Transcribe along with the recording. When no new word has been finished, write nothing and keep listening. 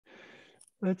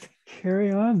let's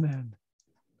carry on then.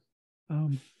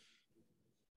 And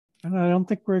I don't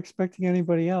think we're expecting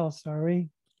anybody else, are we?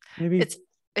 Maybe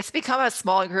it's become a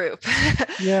small group.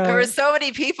 Yeah. There were so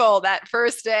many people that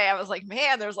first day. I was like,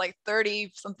 man, there's like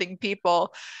 30 something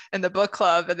people in the book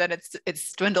club. And then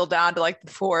it's dwindled down to like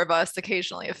the four of us,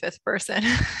 occasionally a fifth person.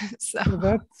 So well,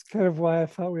 that's kind of why I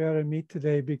thought we ought to meet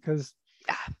today, because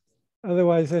yeah.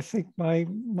 Otherwise I think my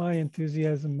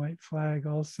enthusiasm might flag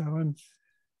also. I'm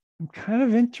kind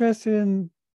of interested in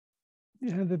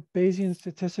the Bayesian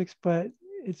statistics, but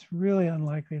it's really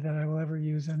unlikely that I will ever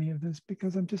use any of this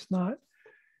because I'm just not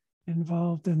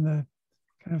involved in the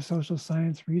kind of social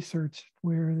science research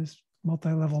where this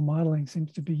multi-level modeling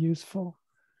seems to be useful.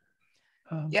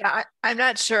 Yeah, I'm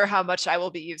not sure how much I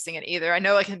will be using it either. I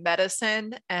know like in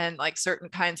medicine and like certain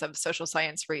kinds of social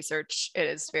science research, it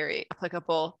is very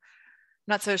applicable.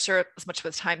 I'm not so sure as much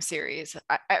with time series.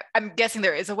 I'm guessing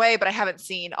there is a way, but I haven't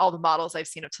seen all the models I've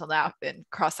seen up till now have been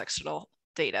cross-sectional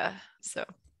data. So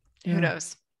who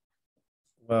knows?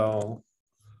 Well,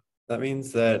 that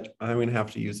means that I'm going to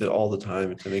have to use it all the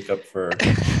time to make up for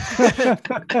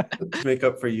to make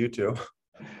up for you two.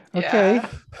 Okay. Yeah.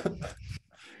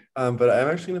 But I'm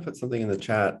actually going to put something in the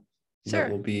chat Sure.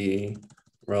 that will be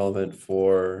relevant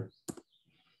for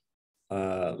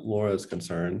Laura's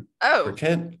concern. Oh, for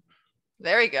Kent.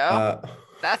 There you go.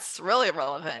 That's really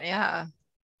relevant. Yeah.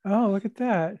 Oh, look at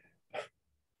that.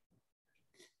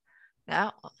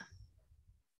 Yeah.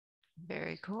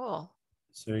 Very cool.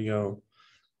 So there you go.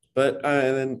 But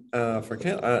and then for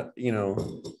Kent,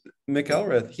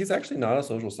 McElreath, he's actually not a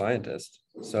social scientist.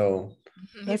 So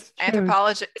he's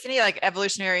anthropologist. Isn't he like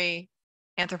evolutionary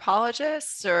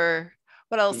anthropologist, or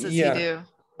what else does he do?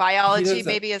 Biology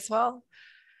maybe as well?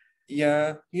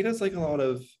 Yeah, he does like a lot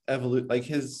of like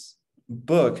his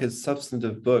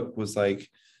substantive book was like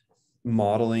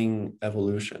modeling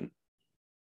evolution.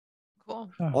 Cool.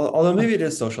 Although maybe it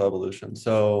is social evolution.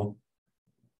 So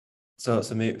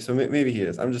maybe he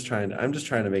is. I'm just trying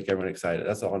to make everyone excited.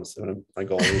 That's honestly what my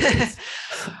goal is.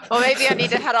 Well, maybe I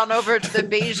need to head on over to the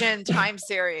Bayesian time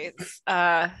series.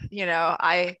 I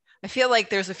feel like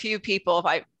there's a few people, if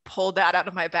I pulled that out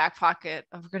of my back pocket,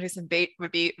 I'm going to do some bait,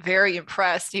 would be very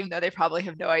impressed, even though they probably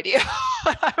have no idea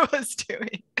what I was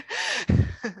doing.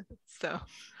 So.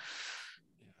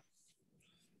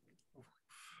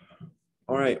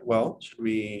 All right. Well, should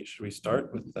we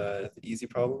start with the easy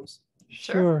problems?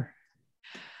 Sure.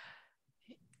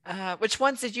 Which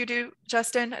ones did you do,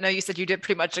 Justin? I know you said you did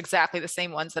pretty much exactly the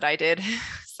same ones that I did,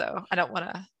 so I don't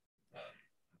want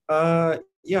to.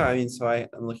 Yeah, I mean, so I'm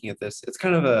looking at this. It's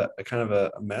kind of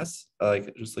a mess.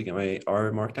 Like just looking at my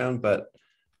R markdown, but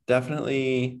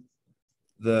definitely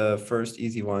the first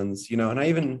easy ones. And I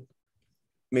even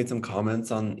made some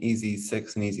comments on easy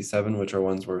 6 and easy 7, which are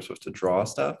ones where we're supposed to draw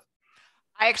stuff.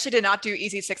 I actually did not do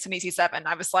easy 6 and easy 7.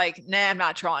 I was like, nah, I'm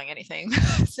not drawing anything.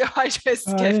 So I just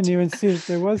skipped. I didn't even see that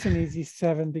there was an easy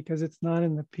 7 because it's not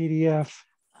in the PDF.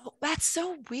 Oh, that's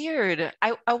so weird.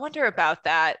 I wonder about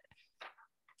that.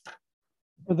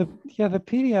 Well, the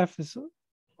PDF is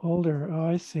older. Oh,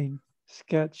 I see.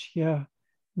 Sketch. Yeah.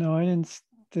 No, I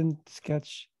didn't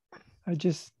sketch. I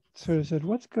just sort of said,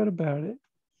 what's good about it?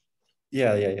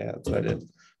 Yeah. That's what I did.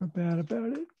 What bad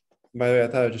about it? By the way, I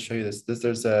thought I'd just show you this.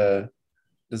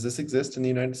 Does this exist in the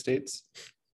United States?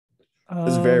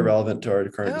 This is very relevant to our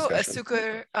current discussion.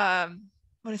 Azúcar,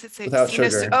 what does it say? Without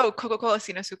sugar. Coca-Cola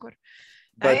sin azúcar.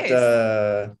 But nice.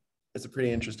 It's a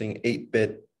pretty interesting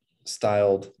 8-bit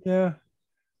styled can.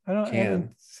 I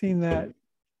haven't seen that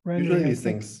rendering. Usually these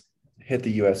things hit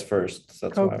the US first. So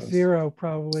that's Coke Zero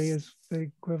probably is the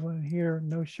equivalent here.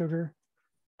 No sugar.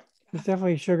 It's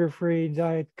definitely sugar-free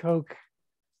Diet Coke,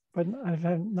 but I've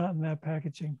had not in that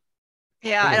packaging.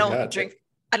 Yeah, I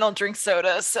don't drink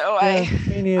soda, so I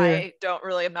don't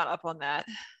really, I'm not up on that.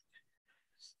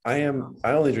 I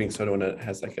only drink soda when it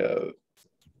has like a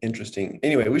interesting.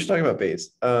 Anyway, we should talk about Bayes.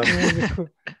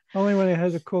 Only when it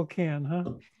has a cool can, huh?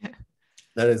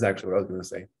 That is actually what I was going to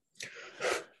say.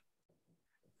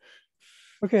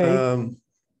 Okay.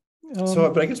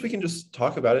 But I guess we can just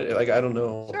talk about it. Like, I don't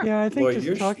know. Sure. Yeah, I think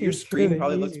Laura, your screen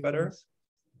probably looks better.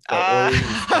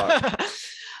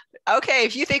 Okay,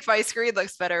 if you think my screen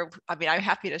looks better, I mean, I'm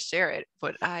happy to share it,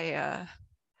 but I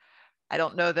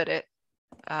don't know that it.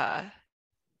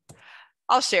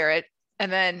 I'll share it, and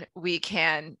then we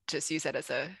can just use it as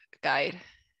a guide.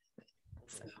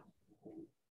 So.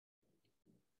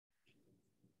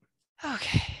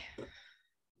 Okay.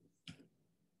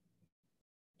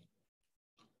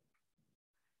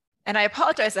 And I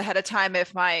apologize ahead of time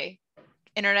if my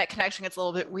internet connection gets a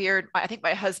little bit weird. I think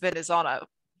my husband is on a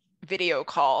video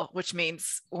call, which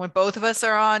means when both of us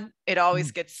are on, it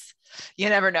always gets, you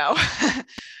never know.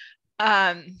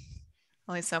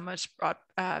 Only so much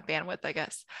bandwidth, I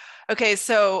guess. Okay,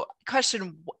 so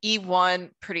question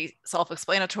E1, pretty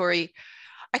self-explanatory.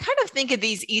 I kind of think of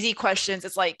these easy questions.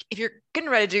 It's like if you're getting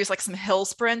ready to do like some hill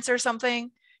sprints or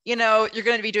something, you know, you're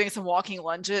going to be doing some walking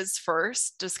lunges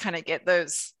first, just kind of get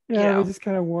those, yeah, you know, just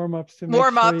kind of warm up,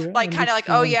 like kind of like,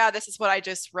 oh yeah, this is what I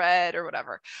just read or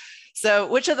whatever. So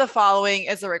which of the following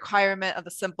is a requirement of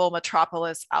the simple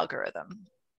metropolis algorithm?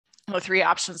 The three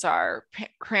options are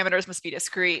parameters must be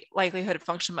discrete, likelihood of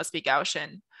function must be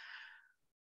Gaussian,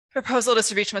 proposal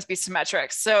distribution must be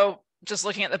symmetric. So just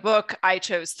looking at the book, I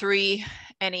chose 3.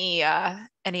 Any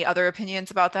other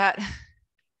opinions about that?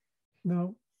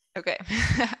 No. Okay.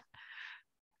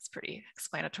 It's pretty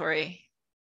explanatory.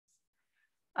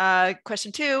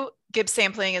 Question 2, Gibbs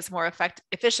sampling is more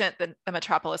efficient than the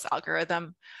metropolis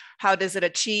algorithm. How does it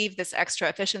achieve this extra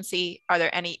efficiency? Are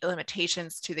there any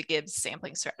limitations to the Gibbs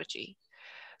sampling strategy?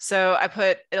 So I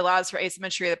put, it allows for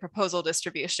asymmetry of the proposal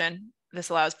distribution. This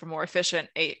allows for more efficient,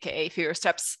 aka fewer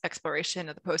steps exploration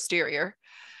of the posterior.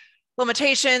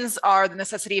 Limitations are the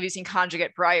necessity of using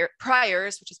conjugate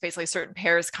priors, which is basically certain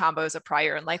pairs, combos of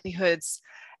prior and likelihoods,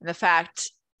 and the fact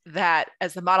that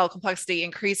as the model complexity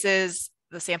increases,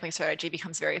 the sampling strategy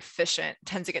becomes very efficient,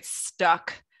 tends to get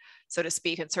stuck, so to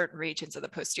speak, in certain regions of the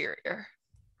posterior.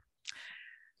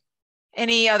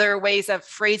 Any other ways of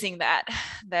phrasing that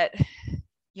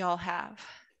y'all have?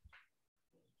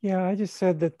 Yeah, I just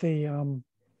said that the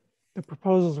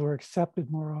proposals were accepted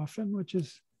more often, which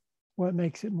is what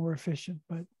makes it more efficient,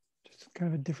 but just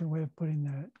kind of a different way of putting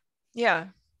that. Yeah.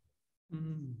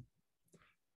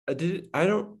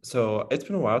 So it's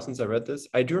been a while since I read this.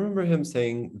 I do remember him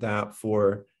saying that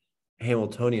for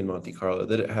Hamiltonian Monte Carlo,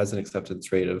 that it has an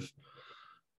acceptance rate of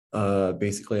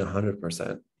basically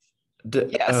 100%.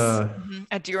 Yes,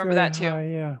 I do remember that too. High,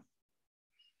 yeah.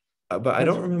 But I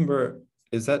don't remember,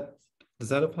 does that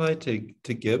apply to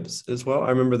Gibbs as well? I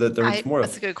remember that there was more.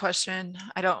 That's a good question.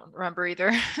 I don't remember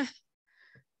either.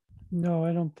 No,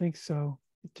 I don't think so.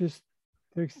 It just,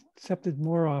 they're accepted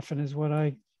more often is what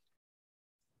I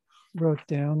wrote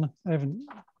down. I haven't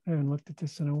looked at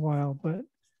this in a while, but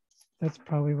that's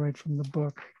probably right from the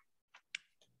book.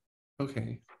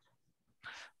 Okay.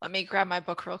 Let me grab my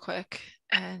book real quick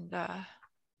and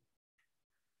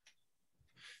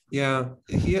yeah,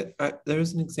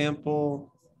 there's an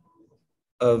example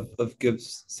of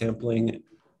Gibbs sampling.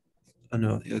 Oh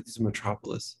no, it's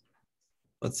Metropolis.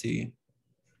 Let's see.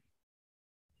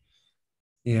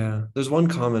 Yeah, there's one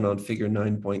comment on figure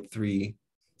 9.3,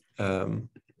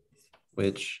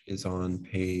 which is on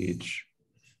page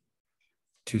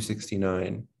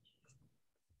 269,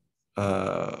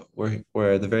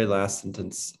 where the very last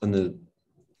sentence in the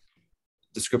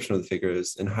description of the figure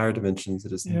is, in higher dimensions,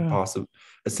 it is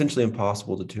essentially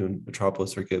impossible to tune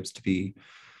Metropolis or Gibbs to be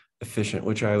efficient,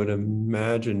 which I would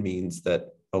imagine means that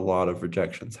a lot of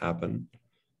rejections happen.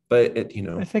 But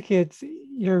I think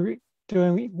you're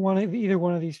doing either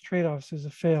one of these trade-offs is a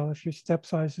fail. If your step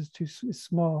size is too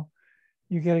small,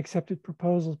 you get accepted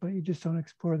proposals, but you just don't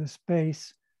explore the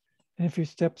space. And if your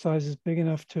step size is big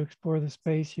enough to explore the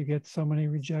space, you get so many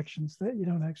rejections that you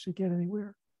don't actually get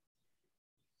anywhere.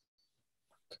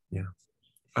 Yeah,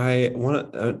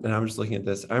 and I'm just looking at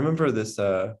this. I remember this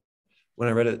when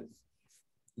I read it,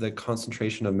 the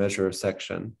concentration of measure of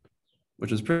section,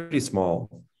 which was pretty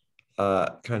small. I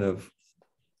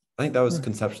think that was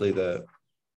conceptually the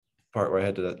part where I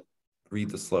had to read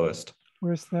the slowest.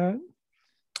 Where's that?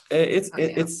 It's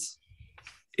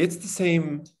the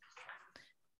same.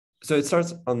 So it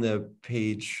starts on the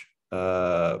page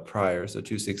prior, so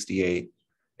 268.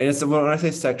 And it's when I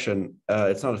say section,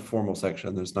 it's not a formal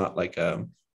section. There's not like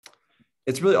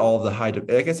it's really all of the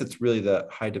I guess it's really the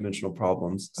high dimensional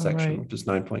problems section, which is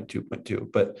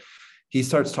 9.2.2. But he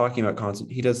starts talking about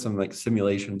he does some like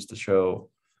simulations to show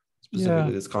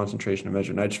specifically this concentration of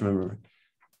measure. And I just remember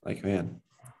like, man.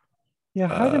 Yeah,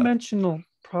 high dimensional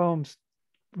problems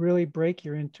really break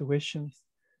your intuition.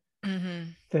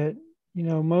 That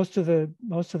most of the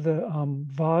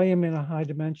volume in a high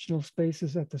dimensional space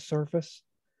is at the surface,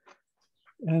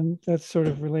 and that's sort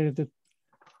of related to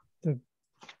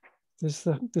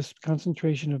this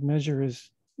concentration of measure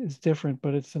is different,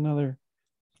 but it's another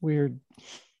weird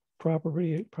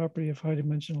property of high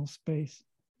dimensional space.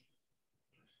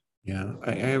 Yeah,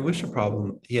 I wish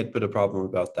he had put a problem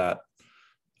about that,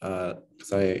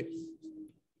 because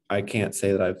I can't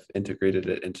say that I've integrated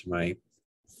it into my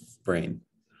brain.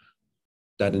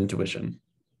 That intuition,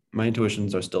 my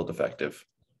intuitions are still defective.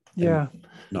 Yeah,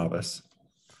 novice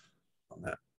on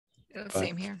that.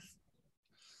 Same here.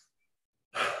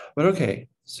 But okay,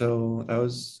 so that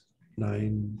was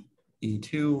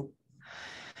 9E2.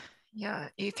 Yeah,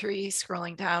 E3,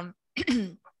 scrolling down.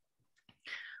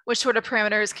 Which sort of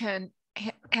parameters can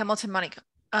Hamilton Monte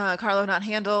Carlo not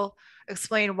handle?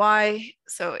 Explain why.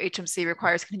 So HMC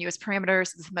requires continuous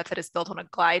parameters. This method is built on a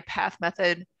glide path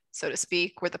method, so to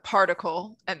speak, where the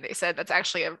particle, and they said that's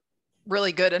actually a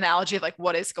really good analogy of like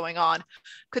what is going on,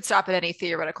 could stop at any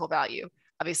theoretical value.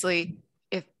 Obviously,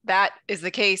 if that is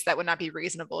the case, that would not be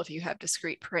reasonable if you have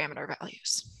discrete parameter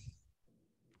values.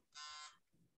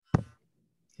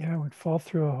 Yeah, it would fall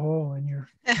through a hole in your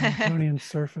Hamiltonian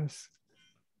surface.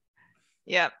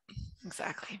 Yep,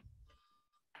 exactly.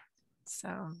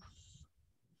 So,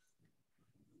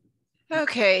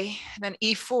 okay, then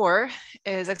E4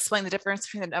 is explain the difference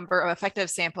between the number of effective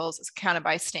samples as counted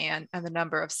by Stan and the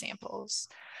number of samples.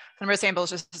 The number of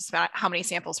samples is just about how many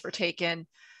samples were taken.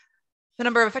 The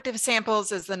number of effective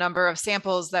samples is the number of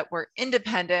samples that were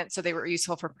independent, so they were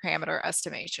useful for parameter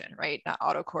estimation, right? Not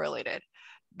autocorrelated.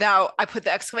 Now, I put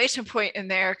the exclamation point in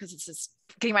there because it's just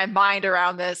getting my mind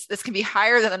around this. This can be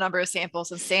higher than the number of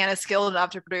samples, and Stan is skilled enough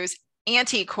to produce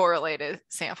anti-correlated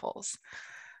samples.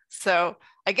 So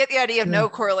I get the idea of no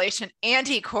correlation,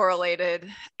 anti-correlated.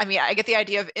 I mean, I get the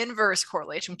idea of inverse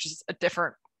correlation, which is a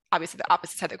different, obviously the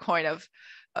opposite side of the coin of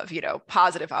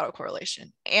positive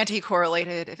autocorrelation.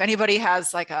 Anti-correlated, if anybody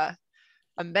has like a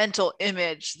mental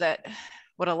image that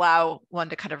would allow one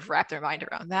to kind of wrap their mind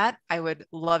around that, I would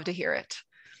love to hear it.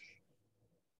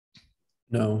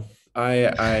 No,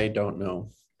 I don't know.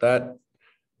 That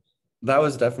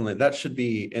was definitely, that should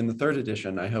be in the 3rd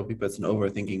edition. I hope he puts an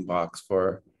overthinking box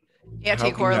for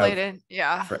anti-correlated.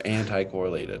 Yeah. For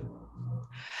anti-correlated.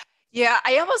 Yeah,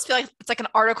 I almost feel like it's like an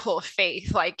article of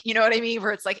faith, like, you know what I mean?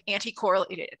 Where it's like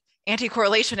anti-correlated.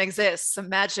 Anti-correlation exists. Some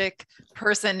magic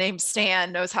person named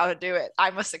Stan knows how to do it.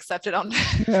 I must accept it on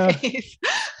faith.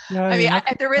 Yeah, I mean,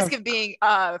 at the risk of being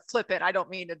flippant, I don't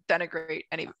mean to denigrate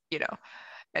any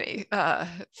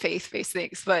faith-based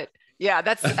things, but yeah,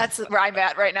 that's where I'm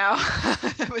at right now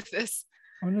with this.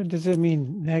 I wonder, does it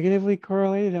mean negatively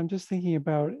correlated? I'm just thinking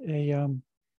about a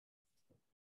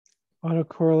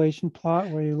autocorrelation plot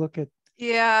where you look at,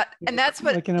 and that's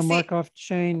what, like in a Markov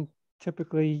chain,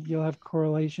 typically you'll have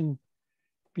correlation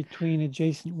between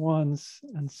adjacent ones,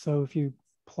 and so if you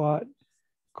plot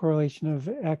correlation of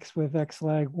X with X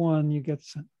lag 1, you get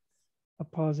a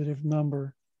positive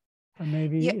number, or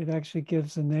maybe it actually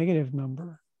gives a negative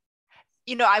number.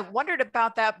 I wondered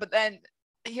about that, but then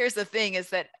here's the thing is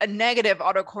that a negative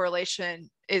autocorrelation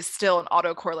is still an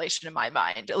autocorrelation in my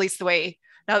mind, at least the way,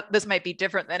 now this might be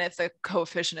different than if the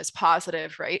coefficient is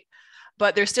positive, right?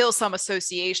 But there's still some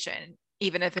association,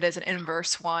 even if it is an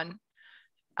inverse one.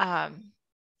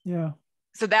 Yeah.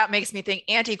 So that makes me think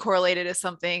anti-correlated is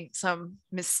some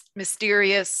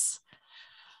mysterious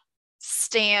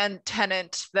Stan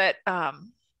tenant that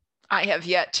I have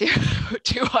yet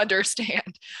to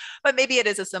understand. But maybe it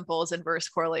is as simple as inverse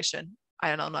correlation.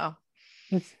 I don't know.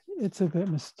 It's a bit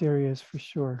mysterious for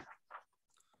sure.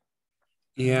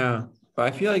 Yeah,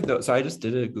 but I feel like though, so I just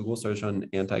did a Google search on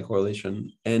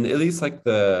anti-correlation, and at least like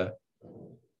the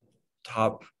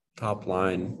top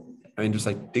line, I mean, just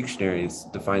like dictionaries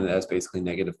define it as basically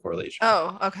negative correlation.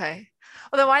 Oh, okay.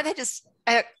 Well, then why don't they just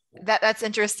that's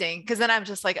interesting, because then I'm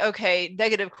just like, okay,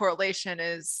 negative correlation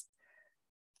is,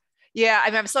 yeah, I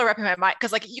mean, I'm still wrapping my mind,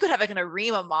 because like you could have like an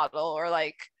ARIMA model, or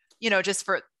like, just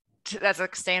that's a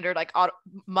standard like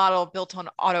model built on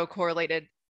autocorrelation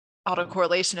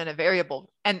in a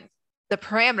variable, and the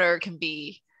parameter can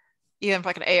be, even if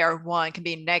like an AR1 can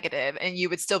be negative, and you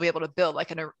would still be able to build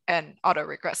like an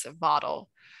autoregressive model.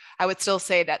 I would still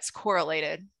say that's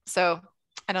correlated. So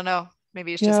I don't know,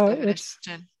 maybe it's just a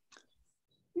definition.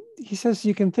 He says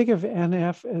you can think of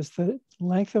NF as the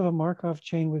length of a Markov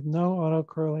chain with no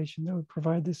autocorrelation that would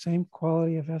provide the same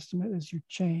quality of estimate as your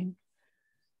chain.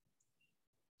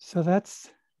 So that's,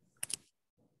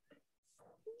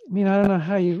 I mean, I don't know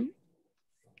how you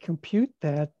compute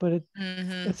that, but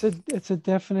it's a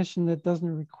definition that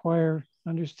doesn't require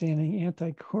understanding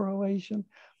anti-correlation.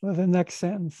 Well, the next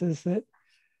sentence is that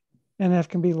NF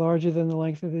can be larger than the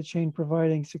length of the chain,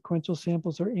 providing sequential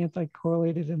samples are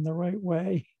anti-correlated in the right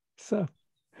way. So,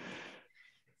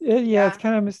 it's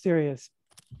kind of mysterious.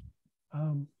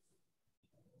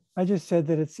 I just said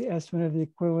that it's the estimate of the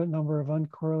equivalent number of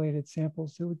uncorrelated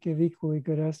samples that would give equally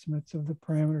good estimates of the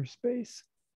parameter space.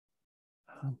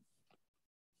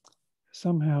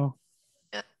 Somehow.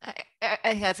 I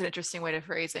think that's an interesting way to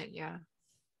phrase it, yeah.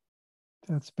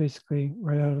 That's basically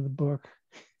right out of the book.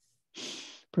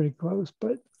 Pretty close,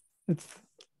 but it's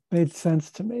made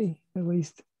sense to me, at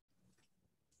least.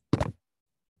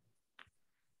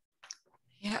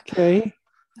 Yeah. Okay.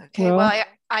 Okay. Well,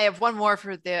 I have one more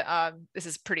for the, this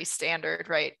is pretty standard,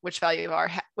 right? Which value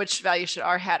should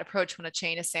R hat approach when a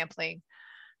chain is sampling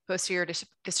posterior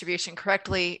distribution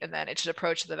correctly? And then it should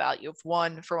approach the value of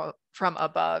 1 from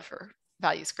above, or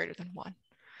values greater than 1.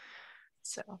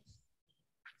 So,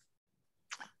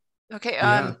 okay.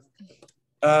 Yeah.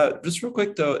 Just real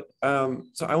quick though,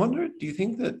 so I wonder, do you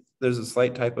think that there's a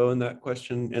slight typo in that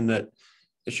question, and that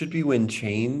it should be when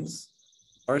chains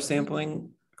are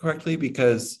sampling correctly?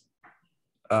 Because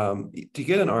to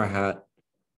get an R hat,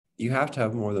 you have to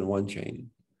have more than one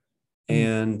chain.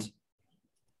 And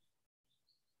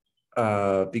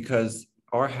because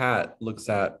R hat looks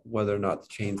at whether or not the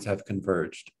chains have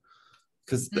converged,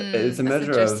 because it's a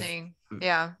measure of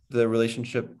the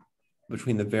relationship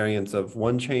between the variance of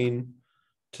one chain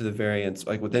to the variance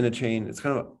like within a chain. It's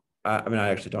kind of, I mean, I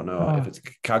actually don't know if it's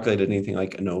calculated anything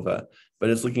like ANOVA, but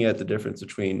it's looking at the difference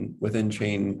between within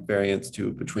chain variance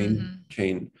to between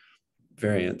chain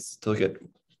variance to look at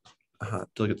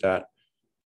that.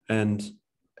 And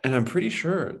I'm pretty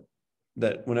sure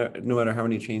that no matter how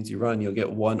many chains you run, you'll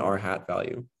get one R hat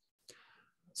value.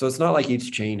 So it's not like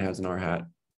each chain has an R hat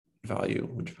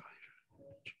value.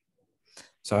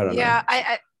 So I don't know. Yeah,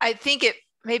 I think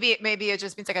maybe it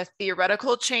just means like a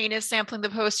theoretical chain is sampling the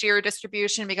posterior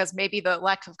distribution, because maybe the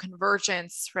lack of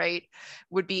convergence, right,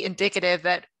 would be indicative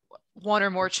that one or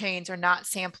more chains are not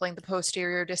sampling the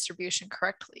posterior distribution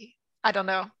correctly. I don't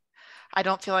know. I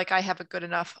don't feel like I have a good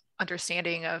enough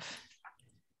understanding of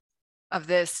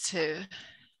this to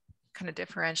kind of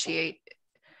differentiate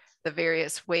the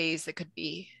various ways that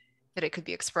it could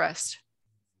be expressed.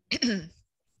 Okay.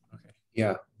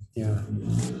 Yeah.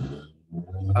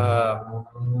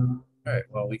 All right.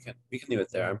 Well, we can leave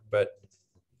it there, but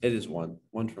it is one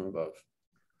from above.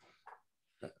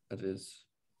 That is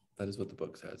what the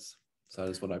book says. So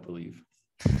that is what I believe.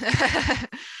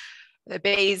 The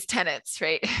Bayes tenets,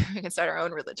 right? We can start our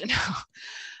own religion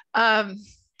now.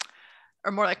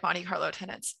 Or more like Monte Carlo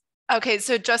tenets. Okay,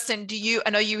 so Justin, I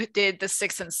know you did the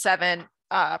 6 and 7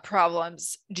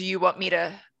 problems. Do you want me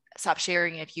to stop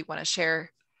sharing if you want to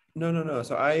share? No.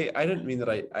 So I didn't mean that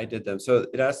I did them. So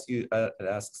it asks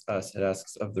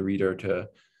of the reader to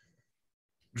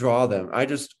draw them. I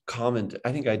just commented.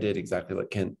 I think I did exactly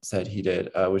what Kent said he did,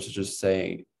 which is just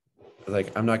saying,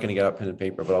 like, I'm not going to get out pen and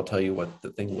paper, but I'll tell you what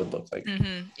the thing would look like.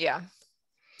 Yeah.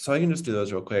 So I can just do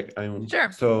those real quick.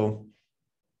 Sure. So,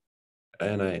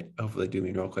 and I hopefully do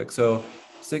mean real quick. So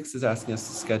 6 is asking us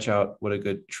to sketch out what a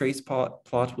good trace plot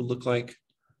would look like.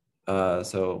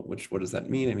 So what does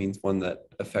that mean? It means one that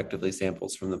effectively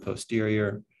samples from the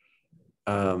posterior.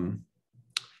 And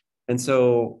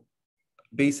so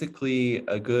basically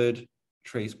a good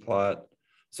trace plot.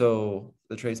 So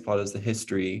the trace plot is the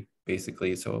history,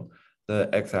 basically. So the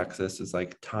x-axis is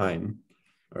like time,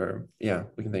 or yeah,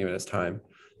 we can think of it as time.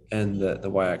 And the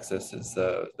y-axis is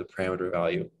the parameter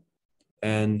value.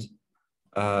 And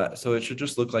so it should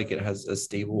just look like it has a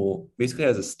stable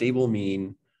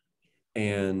mean.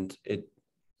 And it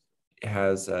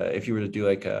has, if you were to do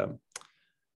like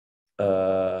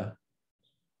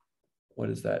what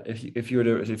is that? If you were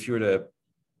to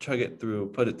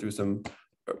put it through some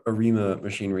ARIMA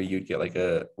machinery, you'd get like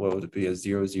what would it be, a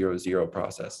 000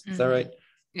 process? Is that right?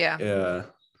 Yeah. Yeah.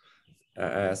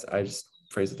 I just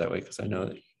phrase it that way because I know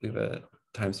that we have a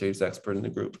time series expert in the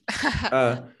group.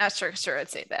 Not sure I'd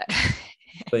say that.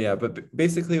 but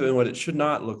basically, what it should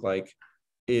not look like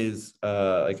is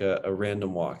like a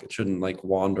random walk. It shouldn't like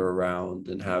wander around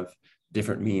and have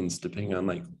different means depending on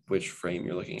like which frame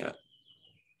you're looking at.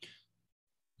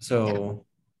 So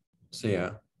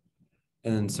yeah.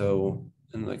 And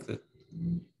like the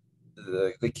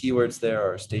keywords there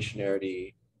are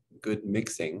stationarity, good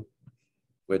mixing,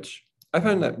 which I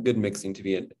find that good mixing to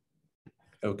be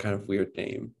a kind of weird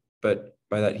name, but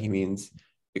by that he means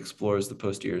explores the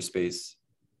posterior space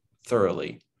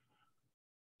thoroughly.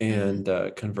 And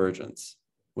convergence,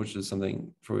 which is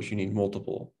something for which you need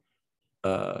multiple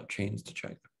chains to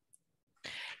check.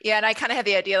 Yeah, and I kind of had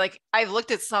the idea, like I've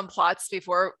looked at some plots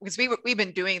before, because we've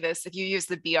been doing this. If you use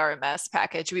the BRMS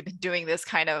package, we've been doing this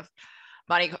kind of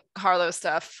Monte Carlo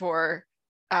stuff for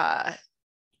a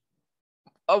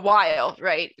while,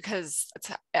 right? Because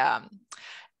it's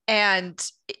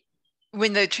and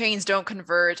when the chains don't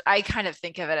converge, I kind of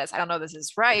think of it as, I don't know if this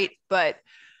is right, but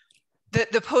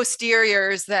the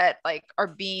posteriors that like are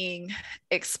being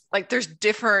like there's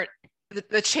different,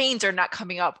 the chains are not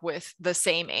coming up with the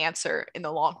same answer in the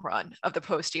long run of the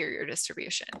posterior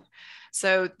distribution.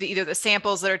 So either the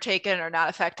samples that are taken are not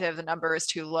effective, the number is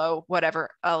too low, whatever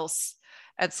else.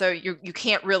 And so you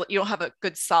don't have a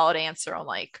good solid answer on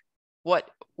like what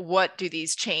do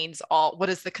these chains all, what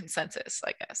is the consensus,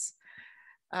 I guess.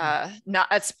 Not,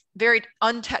 it's very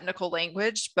untechnical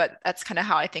language, but that's kind of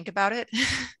how I think about it.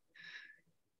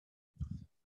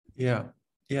 Yeah,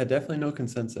 definitely no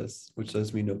consensus, which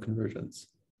does mean no convergence.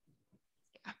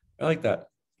 I like that,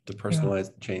 to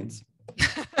personalize the chains.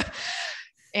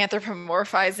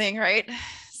 Anthropomorphizing, right?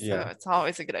 So yeah, it's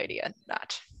always a good idea.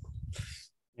 Not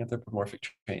anthropomorphic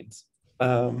chains.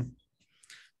 And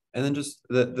then just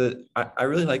I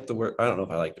really like the word. I don't know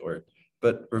if I like the word,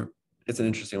 but it's an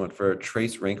interesting one for a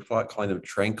trace rank plot, calling them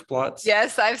trank plots.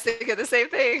 Yes, I was thinking the same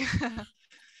thing.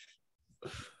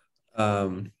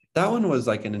 That one was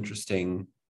like an interesting.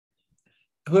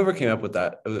 Whoever came up with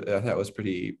that, I thought was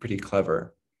pretty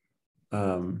clever.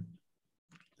 I'm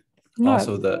not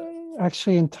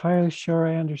actually entirely sure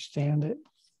I understand it.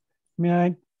 I mean,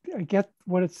 I get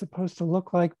what it's supposed to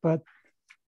look like, but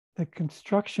the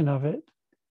construction of it,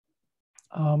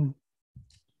 I'm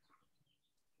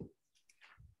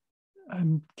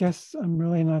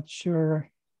really not sure.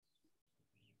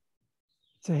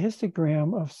 It's a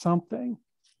histogram of something.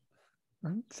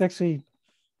 It's actually,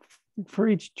 for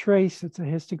each trace, it's a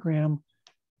histogram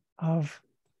of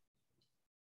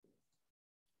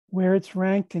where it's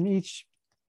ranked in each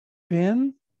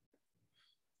bin.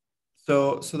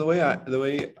 So the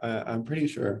way I'm pretty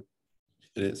sure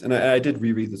it is, and I did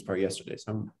reread this part yesterday,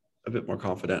 so I'm a bit more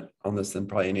confident on this than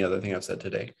probably any other thing I've said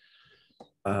today,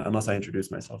 unless I introduce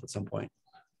myself at some point,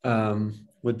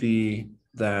 would be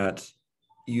that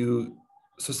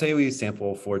so say we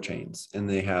sample 4 chains and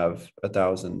they have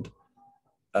 1,000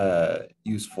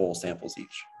 useful samples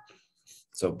each.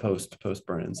 So post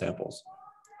burn-in samples.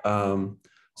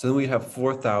 So then we have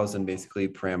 4,000 basically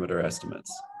parameter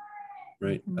estimates,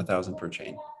 right? 1,000 per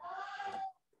chain.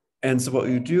 And so what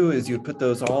you do is you would put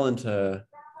those all into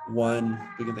one,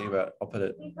 we can think about, I'll put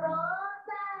it,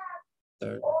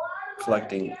 they're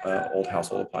collecting old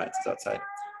household appliances outside.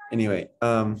 Anyway,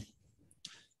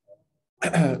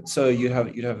 so you'd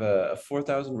have a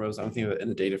 4,000 rows. I'm thinking of it in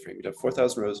a data frame. You'd have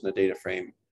 4,000 rows in a data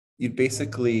frame. You'd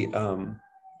basically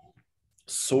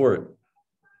sort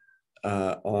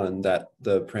on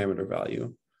the parameter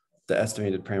value, the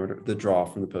estimated parameter, the draw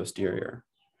from the posterior,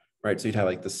 right? So you'd have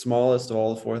like the smallest of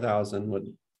all the 4,000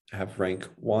 would have rank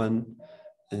 1,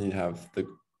 and you'd have the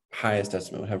highest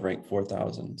estimate would have rank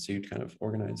 4,000. So you'd kind of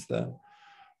organize you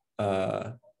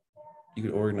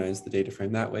could organize the data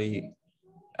frame that way.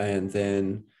 And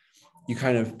then you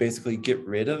kind of basically get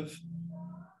rid of,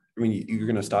 I mean, you're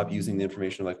going to stop using the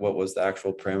information of like what was the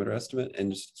actual parameter estimate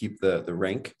and just keep the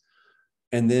rank.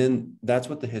 And then that's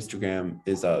what the histogram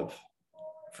is of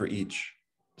for each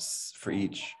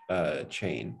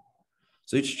chain.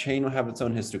 So each chain will have its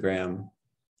own histogram,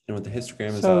 and what the histogram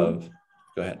is of,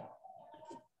 go ahead.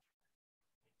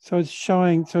 So it's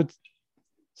showing, so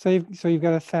you've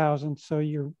got 1,000, so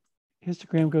your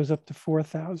histogram goes up to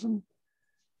 4,000.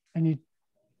 And you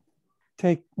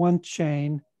take one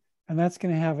chain, and that's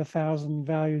going to have 1,000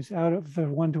 values out of the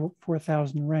 1 to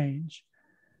 4,000 range.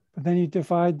 But then you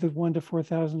divide the 1 to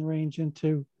 4,000 range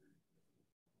into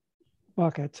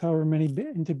buckets, however many,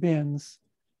 into bins,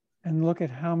 and look at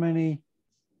how many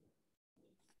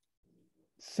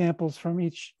samples from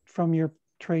your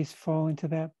trace fall into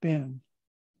that bin.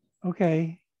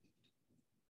 Okay,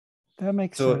 that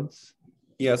makes sense.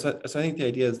 Yeah, so I think the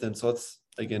idea is then, so let's,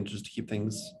 again, just to keep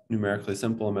things numerically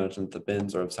simple, imagine that the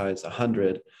bins are of size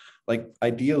 100. Like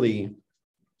ideally,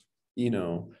 it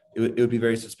would be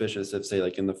very suspicious if, say,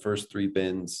 like in the first 3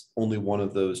 bins, only one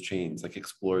of those chains like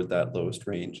explored that lowest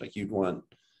range. Like you'd want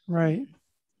right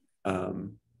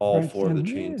all 4 of the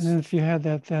chains. And if you had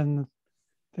that, then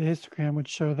the histogram would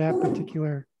show that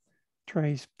particular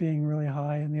trace being really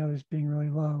high and the others being really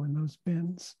low in those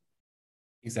bins.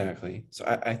 Exactly. So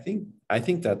I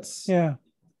think that's, yeah,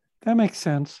 that makes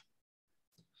sense.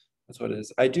 That's what it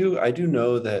is. I do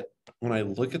know that when I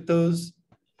look at those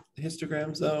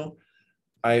histograms though,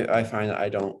 I find that I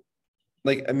don't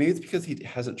like, maybe it's because he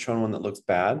hasn't shown one that looks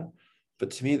bad,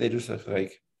 but to me they just look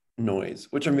like noise,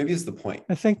 which or maybe is the point.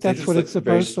 I think that's what it's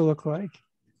supposed to look like.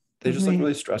 They just look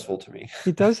really stressful to me.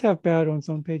 He does have bad ones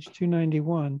on page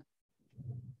 291.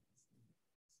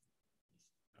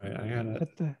 All right, I got it.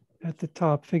 At the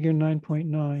top, figure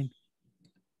 9.9.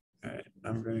 All right,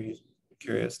 I'm very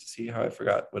curious to see how I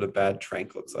forgot what a bad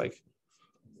trank looks like.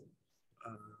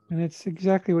 And it's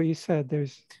exactly what you said.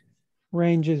 There's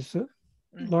ranges,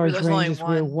 large ranges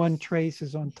where one trace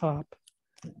is on top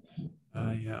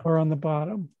yeah, or on the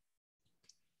bottom.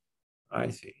 I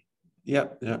see.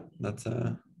 Yep, that's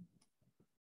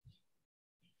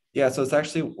yeah, so it's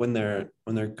actually when they're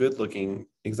good looking,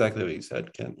 exactly what you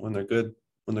said, Ken. When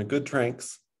they're good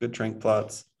tranks, good trank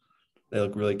plots. They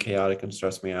look really chaotic and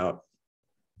stress me out.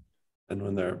 And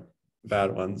when they're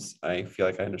bad ones, I feel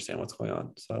like I understand what's going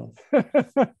on. So,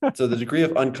 so the degree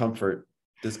of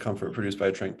discomfort produced by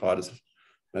a trank plot is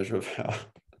a measure of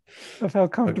how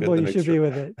comfortable you should be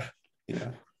with it.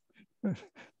 Yeah. The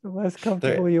less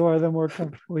comfortable you are, the more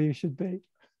comfortable you should be.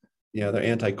 Yeah, they're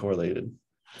anti-correlated.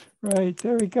 Right,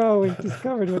 there we go. We've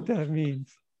discovered what that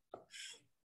means.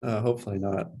 Hopefully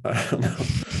not. I don't know.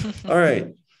 All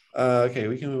right. Okay,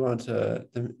 we can move on to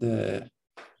the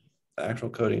actual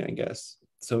coding, I guess.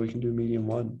 So we can do medium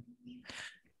 1.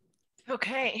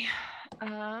 Okay.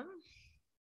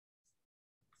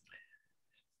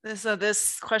 So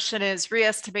this question is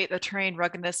re-estimate the terrain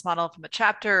ruggedness model from a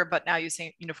chapter, but now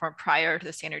using uniform prior to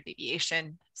the standard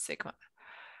deviation sigma.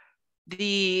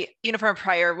 The uniform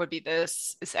prior would be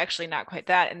this. It's actually not quite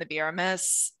that in the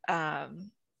BRMS.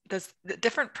 Does the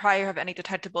different prior have any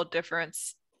detectable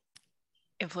difference,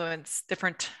 influence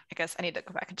different? I guess I need to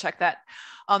go back and check that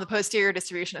on the posterior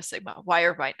distribution of sigma. Why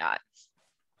or why not?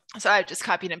 So I've just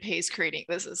copied and pasted creating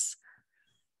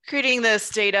this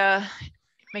data,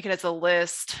 make it as a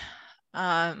list.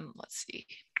 Let's see.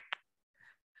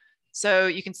 So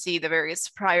you can see the various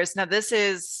priors. Now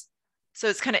so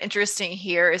it's kind of interesting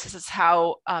here is this is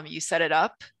how you set it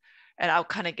up. And I'll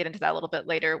kind of get into that a little bit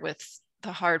later with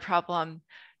the hard problem.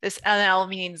 This NL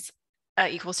means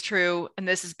equals true. And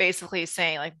this is basically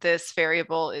saying like this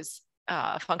variable is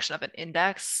a function of an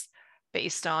index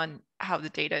based on how the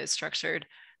data is structured.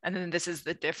 And then this is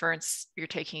the difference. You're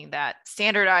taking that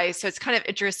standardized. So it's kind of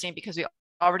interesting because we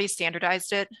already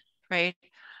standardized it, right,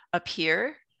 up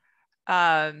here.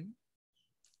 So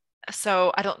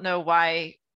I don't know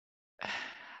why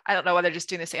they're just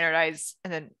doing the standardized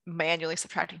and then manually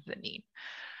subtracting from the mean,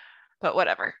 but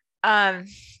whatever.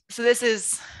 So this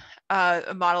is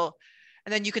a model,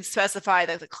 and then you can specify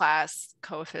the class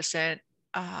coefficient,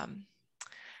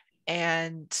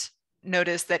 and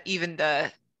notice that even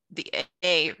the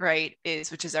A, right,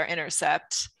 which is our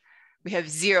intercept. We have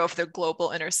 0 for the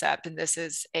global intercept, and this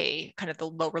is a kind of the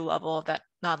lower level of that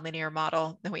nonlinear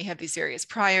model. Then we have these various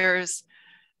priors.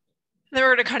 And then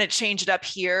we're going to kind of change it up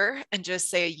here and just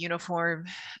say a uniform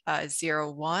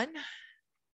 0, 1.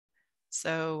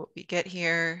 So we get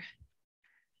here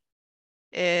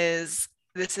is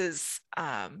this is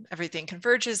everything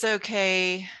converges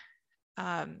okay.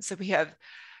 So we have,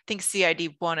 I think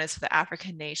CID 1 is for the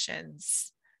African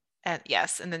nations. And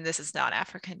yes, and then this is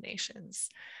non-African nations,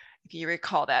 if you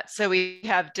recall that. So we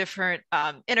have different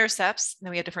intercepts, and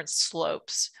then we have different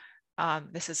slopes.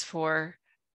 This is for,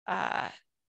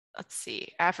 let's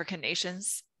see, African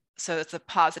nations. So it's a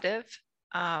positive.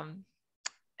 And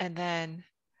then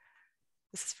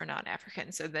this is for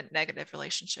non-African, so the negative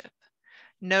relationship.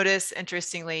 Notice,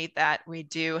 interestingly, that we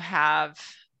do have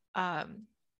our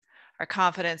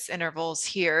confidence intervals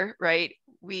here, right?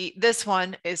 This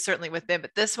one is certainly within,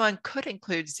 but this one could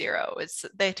include 0. It's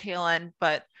the tail end,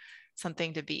 but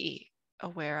something to be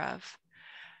aware of.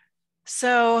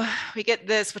 So we get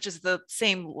this, which is the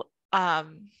same,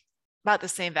 about the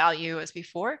same value as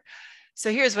before.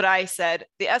 So here's what I said.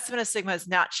 The estimate of sigma has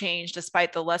not changed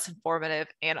despite the less informative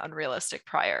and unrealistic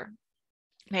prior.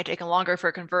 It may have taken longer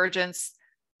for convergence.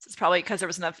 It's probably because there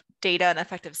was enough data and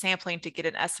effective sampling to get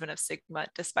an estimate of sigma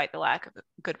despite the lack of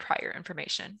good prior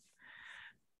information.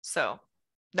 So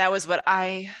that was what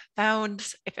I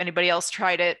found. If anybody else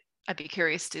tried it, I'd be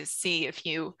curious to see if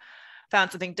you found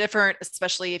something different,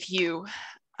 especially if you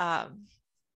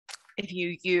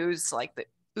use like the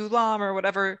ULAM or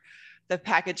whatever the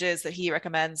packages that he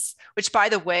recommends, which by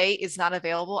the way is not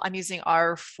available. I'm using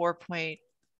R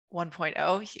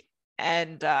 4.1.0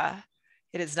 and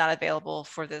it is not available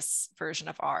for this version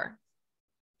of R.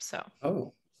 So.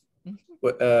 Oh,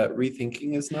 what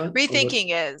rethinking is not? Rethinking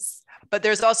is, but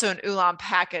there's also an ULAM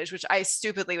package, which I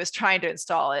stupidly was trying to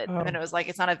install it. And it was like,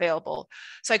 it's not available.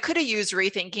 So I could have used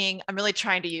rethinking. I'm really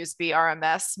trying to use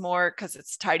BRMS more because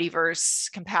it's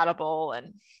tidyverse compatible.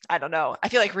 And I don't know. I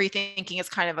feel like rethinking is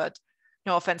kind of a,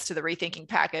 no offense to the rethinking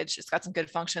package. It's got some good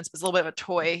functions, but it's a little bit of a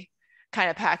toy kind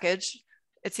of package.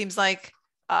 It seems like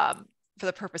for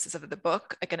the purposes of the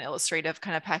book, like an illustrative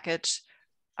kind of package.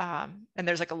 And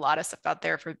there's like a lot of stuff out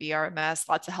there for BRMS,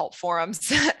 lots of help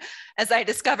forums, as I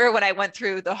discovered when I went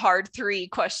through the hard 3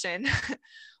 question,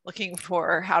 looking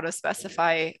for how to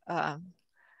specify the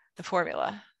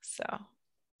formula. So.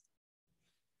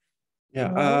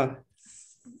 Yeah.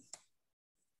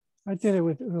 I did it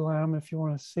with ULAM. If you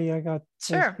want to see, I got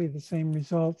Sure. basically the same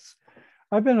results.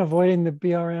 I've been avoiding the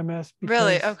BRMS because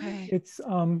really? Okay. It's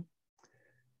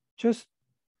just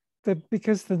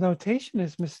because the notation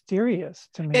is mysterious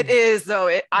to me. It is,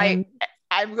 though. I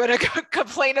I'm going to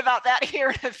complain about that here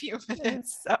in a few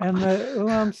minutes. So. And the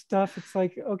Ulam stuff, it's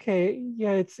like, okay,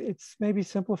 yeah, it's maybe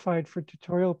simplified for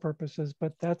tutorial purposes,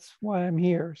 but that's why I'm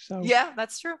here. So yeah,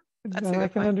 that's true. That's I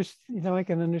can understand, I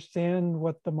can understand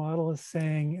what the model is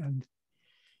saying, and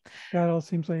that all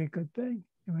seems like a good thing.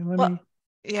 I mean,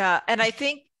 yeah, and I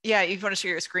think, yeah, if you want to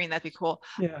share your screen, that'd be cool.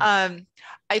 Yeah.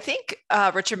 I think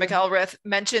Richard McElreath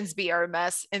mentions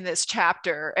BRMS in this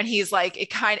chapter, and he's like,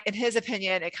 in his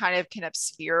opinion, it kind of can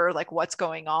obscure like what's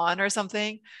going on or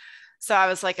something. So I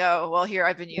was like, oh, well, here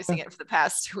I've been using it for the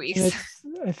past 2 weeks.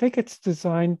 I think it's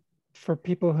designed for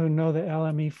people who know the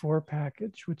LME4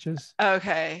 package, which is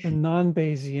okay, a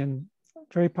non-Bayesian,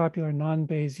 very popular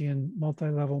non-Bayesian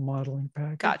multi-level modeling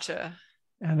package. Gotcha.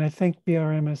 And I think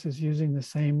BRMS is using the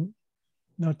same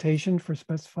notation for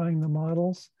specifying the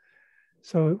models.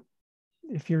 So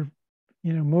if you're,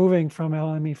 moving from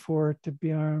LME4 to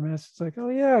BRMS, it's like, oh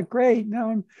yeah, great. Now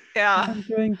I'm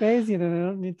doing Bayesian and I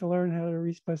don't need to learn how to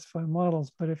respecify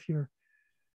models. But if you're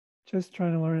just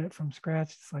trying to learn it from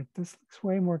scratch, it's like, this looks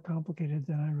way more complicated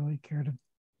than I really care to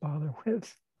bother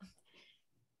with.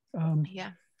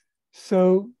 Yeah.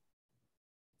 So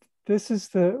this is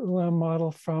the ULAM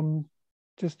model from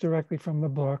just directly from the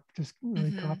book, just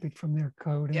really copied from their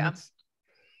code. And it's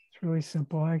really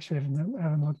simple. I actually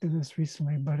haven't looked at this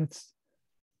recently, but it's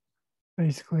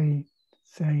basically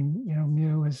saying,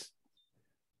 mu is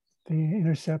the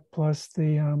intercept plus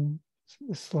the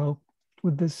slope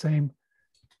with the same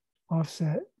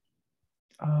offset.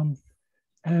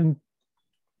 And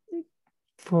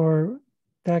for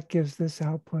that gives this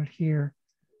output here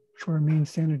for mean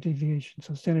standard deviation.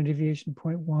 So standard deviation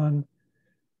 0.1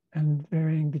 and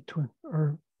varying between,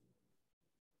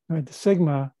 the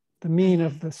sigma, the mean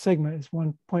of the sigma is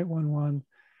 1.11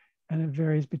 and it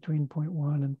varies between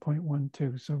 0.1 and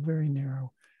 0.12, so very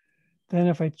narrow. Then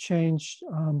if I change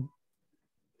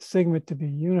sigma to be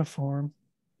uniform,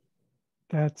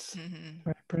 that's,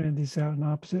 I printed these out in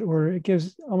opposite order, it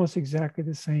gives almost exactly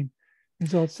the same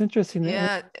results. Interesting.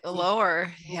 Yeah,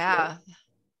 lower, yeah.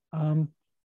 And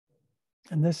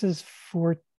this is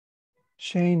 4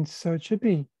 chains, so it should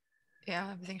be,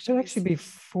 everything should actually be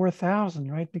 4,000,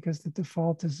 right? Because the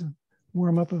default is a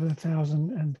warm up of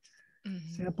 1,000 and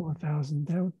sample 1,000.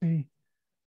 That would be,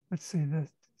 let's say that,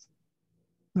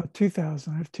 no,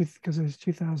 2,000. I have because there's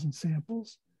 2,000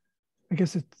 samples. I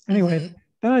guess anyway.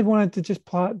 Then I wanted to just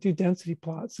do density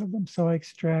plots of them, so I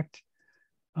extract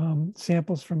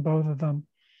samples from both of them,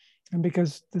 and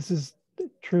because this is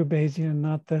true Bayesian,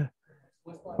 not the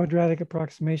quadratic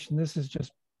approximation, this is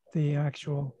just the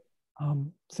actual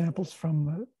samples from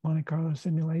the Monte Carlo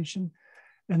simulation,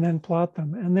 and then plot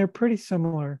them. And they're pretty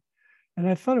similar. And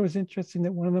I thought it was interesting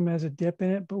that one of them has a dip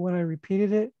in it, but when I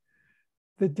repeated it,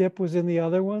 the dip was in the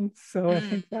other one. So I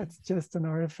think that's just an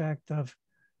artifact of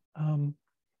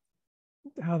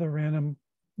how the random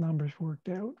numbers worked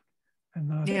out, and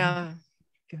not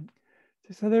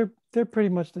so they're pretty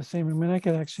much the same. I mean, I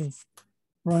could actually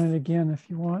run it again if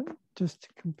you want, just to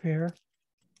compare.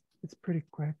 It's pretty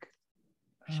quick.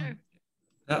 Sure.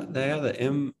 The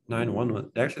M91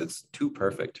 one actually looks too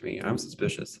perfect to me. I'm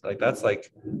suspicious. Like that's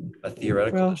like a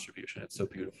theoretical distribution. It's so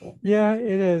beautiful. Yeah,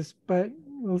 it is. But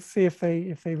we'll see if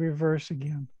they reverse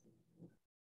again.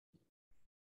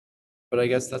 But I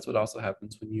guess that's what also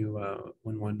happens when you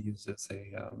when one uses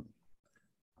a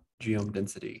geome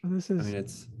density. So this is, I mean,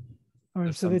 it's all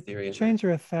right. So the chains are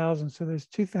 1,000. So there's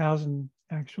 2,000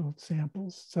 actual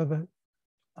samples. So that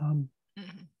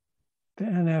the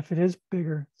NF, it is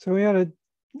bigger. So we ought to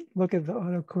look at the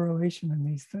autocorrelation in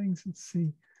these things and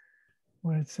see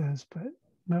what it says, but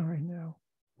not right now,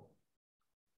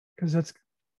 because that's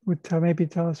would maybe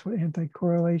tell us what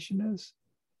anti-correlation is,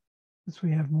 since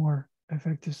we have more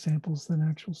effective samples than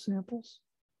actual samples.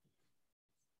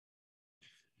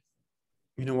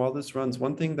 While this runs,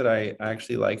 one thing that I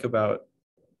actually like about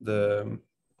the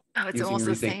it's almost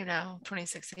the same now,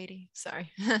 2680.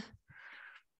 Sorry.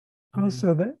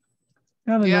 Also, that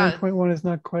now the 9.1 is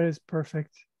not quite as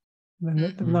perfect. And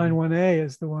then the 9.1a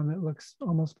is the one that looks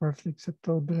almost perfect, except a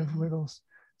little bit of wiggles.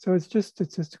 So it's just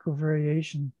statistical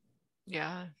variation.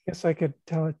 Yeah. I guess I could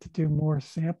tell it to do more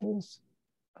samples.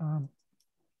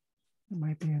 It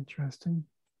might be interesting.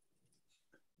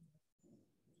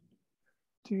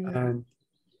 Do that.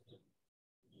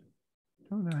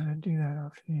 Don't know how to do that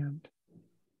offhand.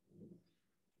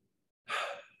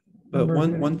 But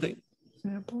one thing.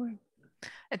 Sampling.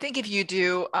 I think if you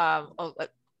do, I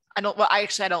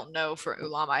don't know for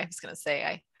Ulam. I was going to say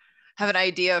I have an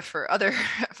idea for the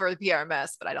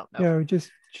PRMS, but I don't know. Yeah, we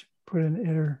just put an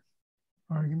iter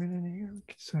argument in here. We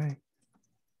could say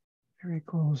here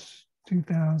equals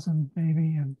 2,000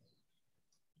 maybe, and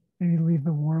maybe leave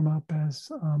the warm up as,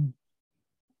 is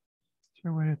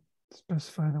there a way to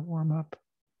specify the warm up?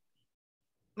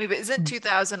 Maybe isn't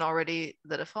 2000 already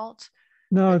the default?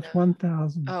 No, it's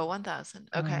 1000. Oh, 1000.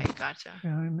 Okay, gotcha.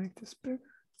 Can I make this bigger?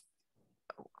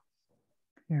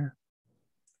 Here.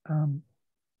 And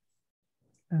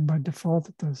by default,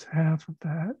 it does half of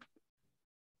that.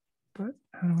 But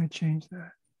how do I change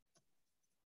that?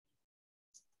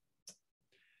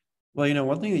 Well, you know,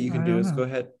 one thing that you can do is go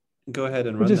ahead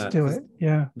and run just that. do it.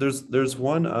 Yeah. There's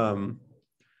one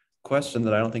question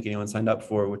that I don't think anyone signed up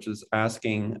for, which is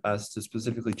asking us to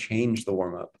specifically change the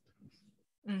warm up.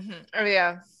 Oh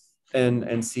yeah.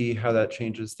 And see how that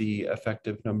changes the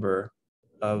effective number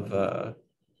of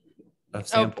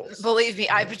samples. Oh, believe me,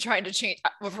 I've been trying to change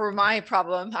for my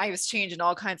problem. I was changing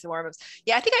all kinds of warm-ups.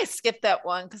 Yeah, I think I skipped that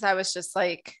one because I was just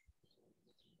like,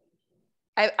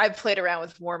 I played around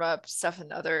with warm-up stuff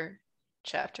in other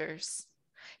chapters.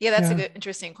 Yeah, that's a good,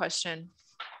 interesting question.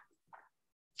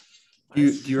 Do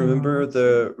you remember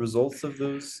the results of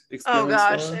those experiments? Oh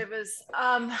gosh, it was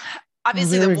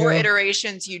obviously the more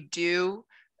iterations you do,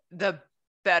 the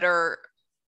better.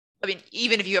 I mean,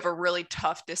 even if you have a really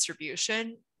tough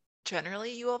distribution,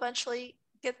 generally you will eventually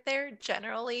get there.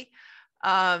 Generally,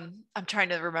 I'm trying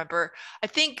to remember. I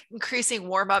think increasing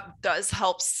warm up does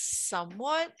help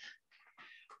somewhat,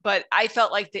 but I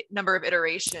felt like the number of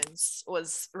iterations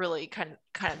was really kind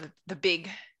of the big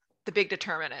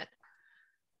determinant.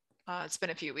 It's been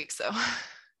a few weeks though.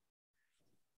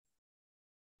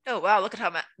 Oh wow! Look at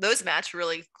how those match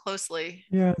really closely.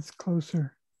 Yeah, it's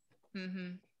closer.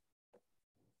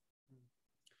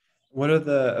 What are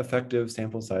the effective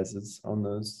sample sizes on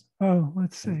those? Oh,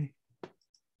 let's see.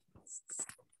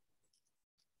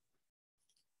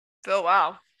 Oh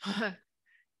wow!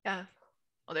 Yeah.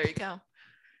 Well, there you go.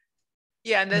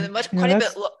 Yeah, and then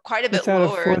quite a bit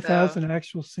lower. 4,000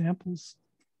 actual samples.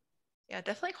 Yeah,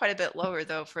 definitely quite a bit lower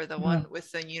though for the one with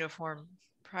the uniform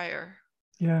prior.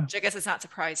 Yeah. Which I guess is not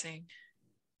surprising.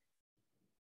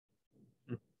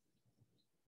 I'm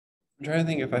trying to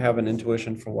think if I have an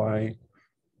intuition for why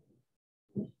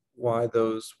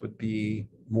those would be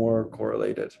more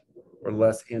correlated or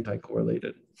less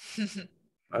anti-correlated.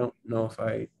 I don't know if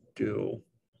I do.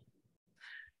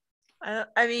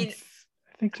 I mean,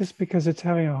 I think just because it's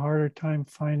having a harder time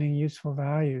finding useful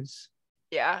values.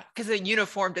 Yeah, because the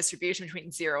uniform distribution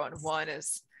between 0 and 1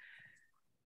 is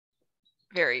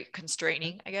very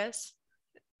constraining, I guess.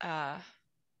 I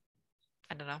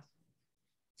don't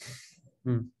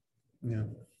know. Yeah.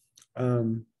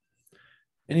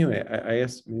 Anyway, I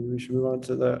guess maybe we should move on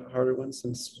to the harder ones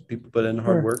since people put in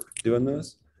hard work doing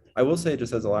those. I will say,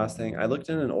 just as a last thing, I looked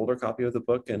in an older copy of the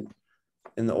book, and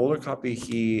in the older copy,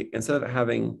 he, instead of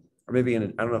having, or maybe I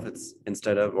don't know if it's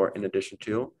instead of or in addition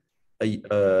to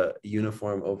a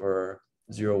uniform over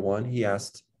 0-1, he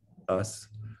asked us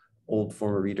old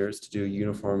former readers to do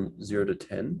uniform 0 to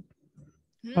 10.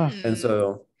 And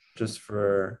so just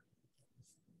for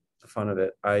the fun of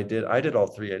it, I did all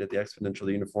three. I did the exponential,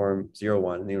 the uniform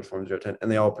 0-1, and the uniform 0-10,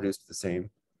 and they all produced the same.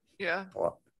 Yeah.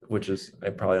 Which is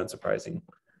probably unsurprising.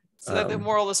 So the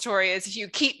moral of the story is if you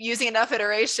keep using enough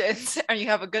iterations and you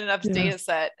have a good enough data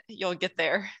set, you'll get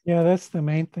there. Yeah, that's the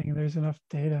main thing. There's enough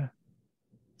data.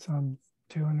 It's on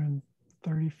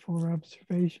 234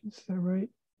 observations. Is that right?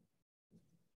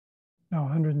 No,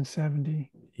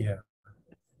 170. Yeah.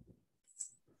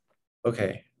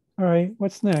 Okay. All right.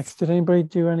 What's next? Did anybody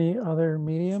do any other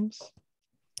mediums?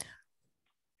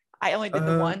 I only did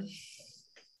the one.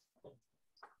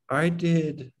 I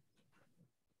did.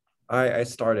 I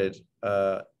started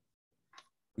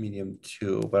medium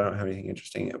 2, but I don't have anything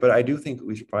interesting. But I do think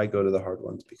we should probably go to the hard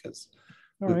ones because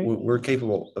we're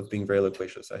capable of being very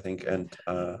loquacious, I think. And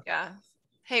yeah.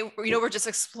 Hey, we're just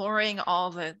exploring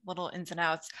all the little ins and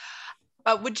outs.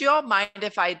 Would you all mind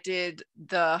if I did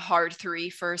the hard 3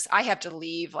 first? I have to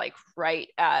leave like right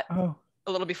at a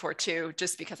little before 2,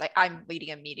 just because I'm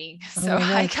leading a meeting. So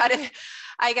I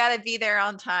gotta be there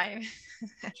on time.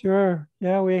 Sure.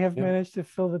 Yeah, we have managed to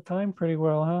fill the time pretty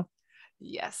well, huh?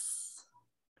 Yes.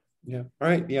 Yeah. All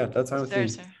right. Yeah, that's fine with me.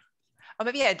 Sure. Oh,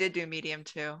 maybe I did do medium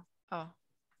too. Oh,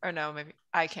 or no, maybe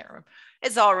I can't remember.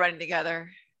 It's all running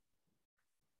together.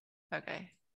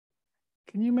 Okay.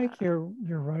 Can you make your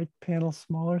right panel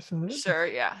smaller so that? Sure.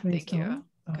 Yeah. Thank you.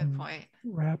 Good point.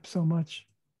 Wrap so much.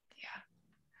 Yeah.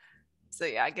 So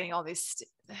yeah, getting all these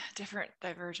different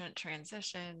divergent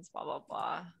transitions, blah blah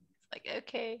blah. Like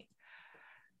okay.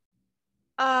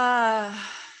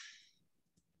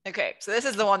 Okay, so this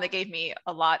is the one that gave me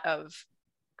a lot of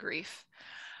grief.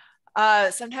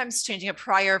 Sometimes changing a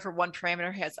prior for one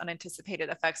parameter has unanticipated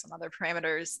effects on other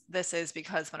parameters. This is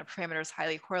because when a parameter is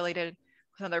highly correlated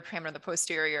with another parameter in the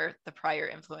posterior, the prior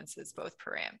influences both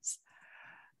params.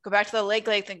 Go back to the leg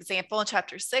length example in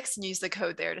chapter 6 and use the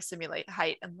code there to simulate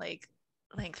height and leg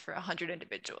length for 100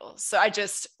 individuals. So I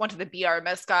just went to the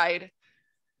BRMS guide,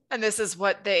 and this is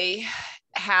what they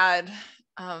had.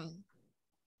 And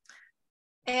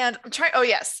I'm trying, oh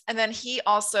yes. And then he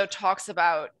also talks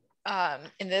about,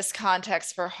 in this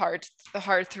context for the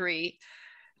hard 3,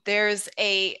 there's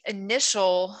a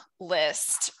initial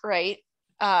list, right?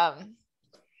 An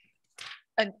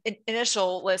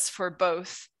initial list for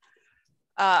both,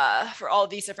 for all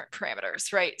these different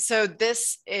parameters, right? So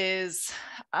this is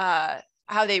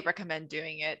how they recommend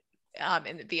doing it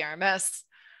in the BRMS.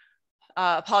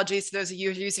 Apologies to those of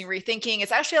you who are using Rethinking.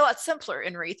 It's actually a lot simpler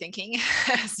in Rethinking,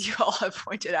 as you all have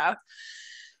pointed out.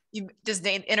 You just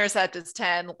name intercept as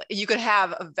 10. You could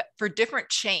have for different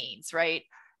chains, right?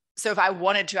 So if I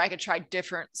wanted to, I could try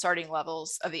different starting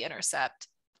levels of the intercept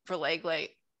for leg,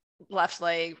 left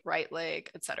leg, right leg,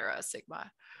 etc.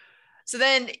 sigma. So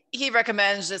then he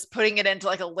recommends just putting it into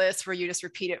like a list where you just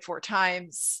repeat it 4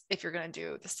 times if you're going to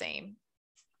do the same,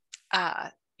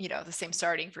 the same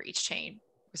starting for each chain,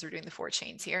 because we're doing the 4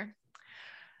 chains here.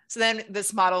 So then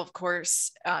this model, of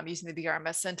course, using the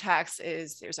BRMS syntax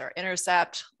is there's our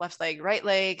intercept, left leg, right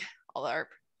leg, all our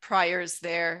priors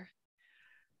there.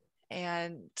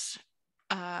 And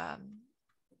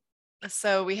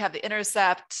so we have the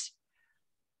intercept,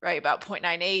 right, about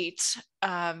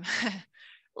 0.98.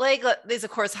 Leg, these, of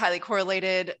course, highly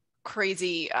correlated,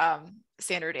 crazy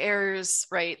standard errors,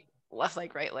 right? Left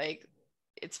leg, right leg.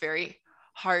 It's very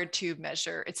hard to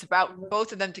measure. It's about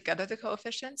both of them together, the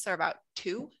coefficients are about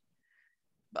 2.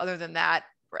 Other than that,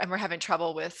 and we're having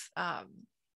trouble with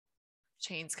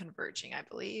chains converging, I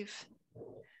believe.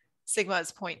 Sigma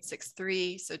is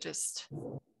 0.63, so just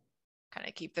kind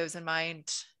of keep those in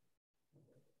mind.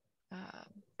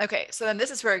 Okay, so then this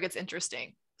is where it gets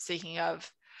interesting, speaking of.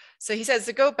 So he says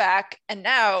to go back, and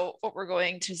now what we're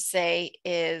going to say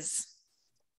is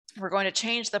we're going to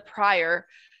change the prior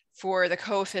for the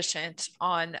coefficient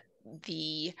on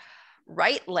the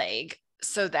right leg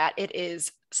so that it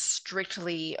is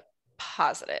strictly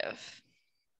positive.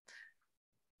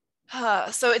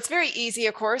 So it's very easy,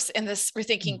 of course, in this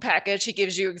Rethinking package. He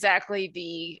gives you exactly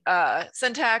the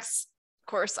syntax.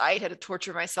 Of course, I had to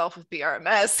torture myself with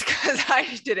BRMS because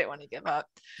I didn't want to give up.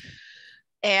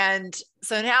 And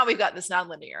so now we've got this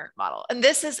nonlinear model. And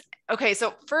this is, okay,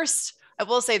 so first, I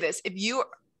will say this.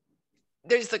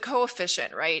 There's the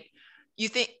coefficient, right? You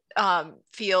think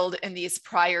field in these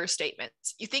prior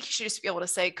statements, you think you should just be able to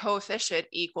say coefficient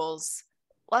equals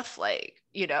left leg,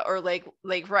 or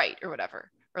leg right or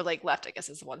whatever, or leg left, I guess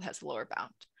is the one that has the lower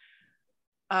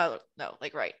bound. No,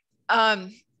 leg right.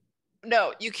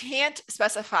 No, you can't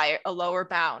specify a lower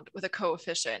bound with a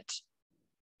coefficient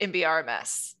in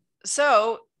BRMS.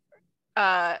 So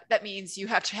that means you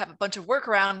have to have a bunch of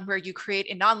workaround where you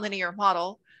create a nonlinear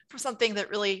model for something that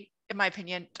really, in my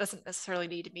opinion, doesn't necessarily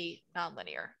need to be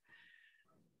nonlinear.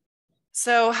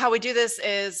 So how we do this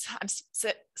is I'm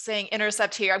saying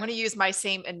intercept here. I'm going to use my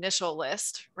same initial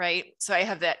list, right? So I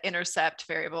have that intercept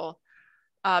variable.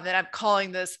 Then I'm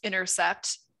calling this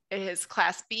intercept. It is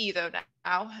class B though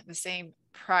now, the same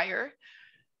prior.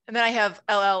 And then I have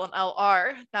LL and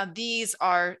LR. Now these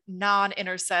are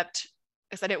non-intercept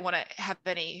because I didn't want to have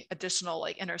any additional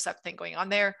like intercept thing going on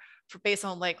there for based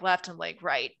on leg left and leg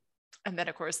right. And then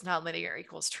of course, nonlinear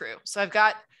equals true. So I've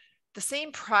got the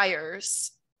same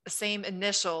priors, the same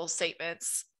initial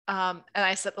statements. And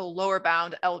I set the lower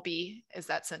bound LB is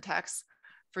that syntax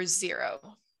for 0.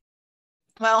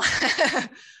 Well,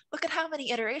 look at how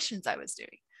many iterations I was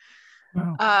doing.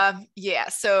 Wow. Yeah,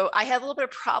 so I had a little bit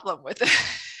of problem with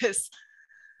this.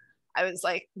 I was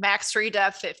like max tree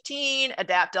depth 15,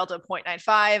 adapt delta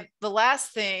 0.95. The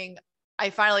last thing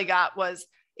I finally got was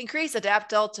increase adapt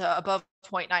delta above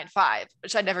 0.95,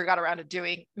 which I never got around to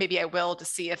doing. Maybe I will to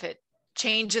see if it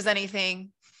changes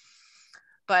anything.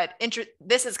 But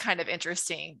this is kind of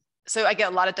interesting. So I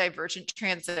get a lot of divergent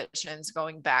transitions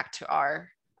going back to our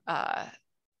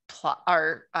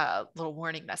little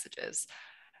warning messages.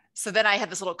 So then I had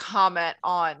this little comment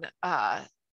on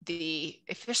the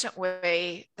efficient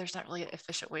way. There's not really an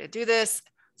efficient way to do this.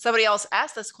 Somebody else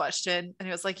asked this question and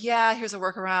he was like, yeah, here's a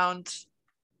workaround.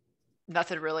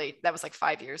 Nothing really, that was like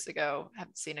 5 years ago.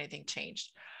 Haven't seen anything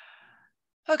changed.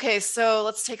 Okay, so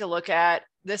let's take a look at,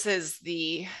 this is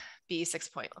the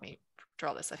B6 point. Let me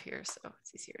draw this up here so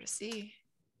it's easier to see.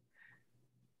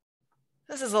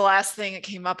 This is the last thing it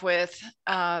came up with,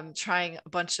 trying a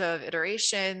bunch of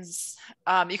iterations.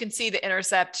 You can see the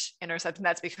intercept, and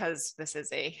that's because this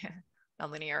is a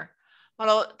nonlinear on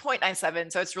a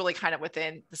 0.97. So it's really kind of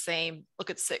within the same.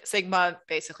 Look at sigma,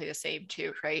 basically the same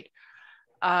too, right?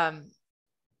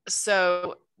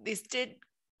 So these did,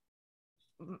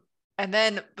 and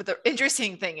then, but the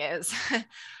interesting thing is,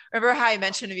 remember how I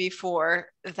mentioned before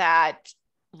that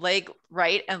leg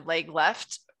right and leg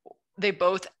left, they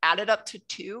both added up to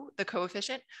 2, the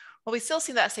coefficient? Well, we still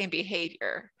see that same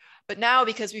behavior, but now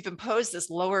because we've imposed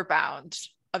this lower bound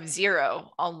of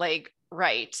 0 on leg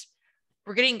right,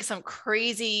 we're getting some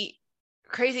crazy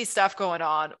stuff going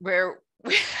on where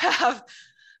we have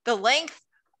the length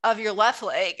of your left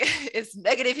leg is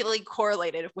negatively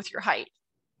correlated with your height.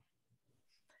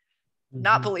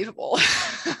 Not believable.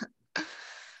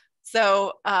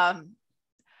 So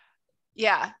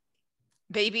yeah,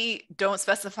 maybe don't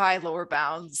specify lower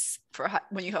bounds for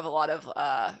when you have a lot of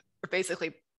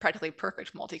basically practically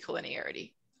perfect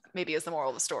multicollinearity, maybe is the moral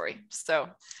of the story. So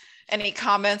any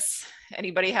comments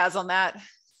anybody has on that?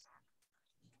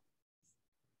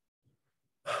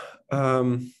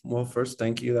 Well, first,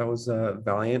 thank you. That was a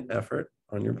valiant effort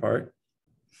on your part.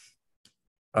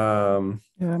 Yeah,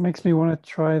 it makes me want to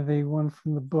try the one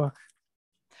from the book.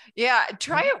 Yeah,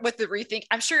 try it with the rethink.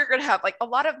 I'm sure you're going to have like a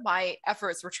lot of my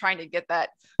efforts were trying to get that,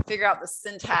 figure out the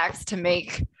syntax to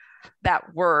make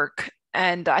that work.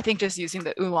 And I think just using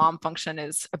the ulam function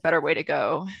is a better way to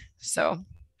go. So.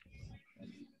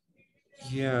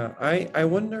 Yeah, I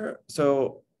wonder,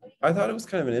 so I thought it was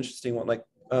kind of an interesting one. Like,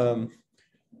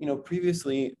 you know,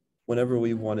 previously, whenever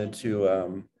we wanted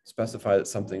to specify that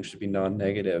something should be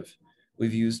non-negative,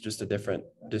 we've used just a different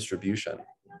distribution,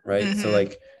 right? So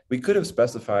like we could have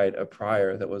specified a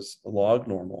prior that was a log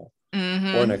normal or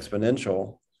an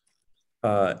exponential,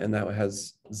 and that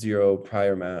has 0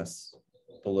 prior mass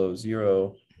below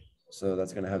 0. So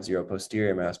that's going to have 0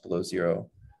 posterior mass below 0.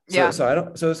 So,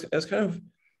 so it's kind of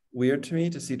weird to me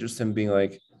to see just him being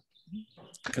like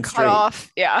cut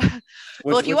off. Yeah.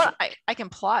 Well, if you want, I can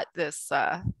plot this.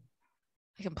 I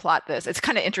can plot this. It's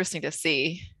kind of interesting to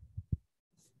see.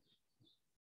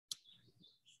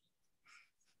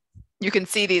 You can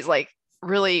see these like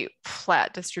really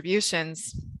flat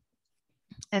distributions.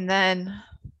 And then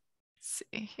let's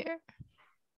see here.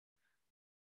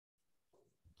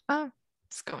 Oh,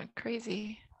 it's going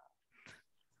crazy.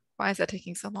 Why is that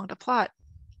taking so long to plot?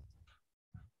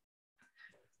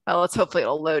 Well, let's hopefully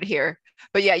it'll load here.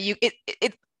 But yeah,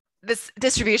 this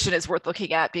distribution is worth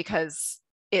looking at because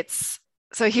it's,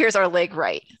 so here's our leg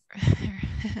right.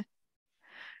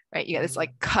 Right, you got this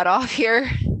like cut off here.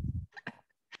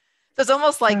 So it's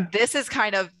almost like this is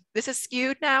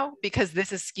skewed now because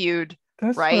this is skewed.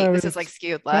 That's right. This is like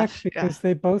skewed left because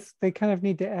they kind of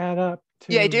need to add up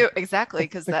to I do exactly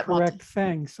because the correct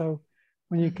thing. So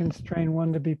when you constrain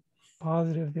one to be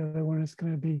positive, the other one is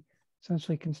going to be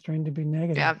essentially constrained to be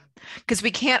negative. Yeah, because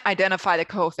we can't identify the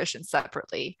coefficients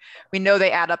separately. We know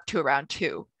they add up to around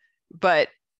 2, but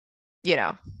you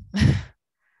know.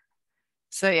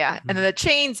 So yeah, and then the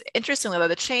chains, interestingly though,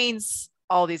 the chains,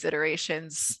 all these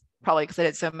iterations, probably because I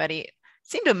did so many,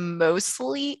 seem to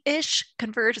mostly-ish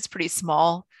converge. It's pretty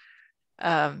small.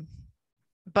 But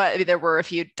I mean, there were a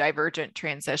few divergent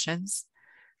transitions.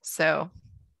 So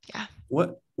yeah.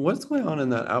 What's going on in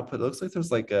that output? It looks like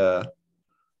there's like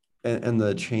and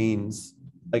the chains,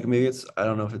 like maybe it's, I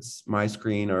don't know if it's my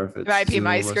screen or if it's might be Zoom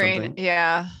my screen. Something.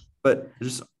 Yeah. But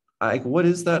just like, what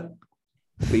is that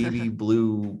baby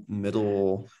blue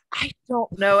middle? I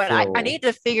don't know. And I need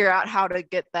to figure out how to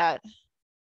get that.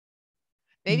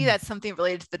 Maybe that's something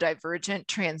related to the divergent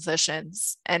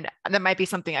transitions. And that might be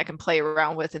something I can play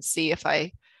around with and see if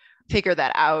I figure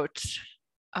that out.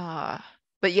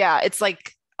 But yeah, it's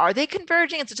like, are they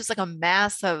converging? It's just like a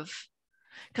mass of,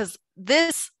 because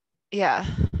this, yeah,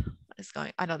 what is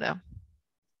going, I don't know.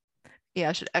 Yeah,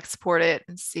 I should export it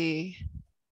and see.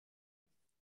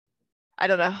 I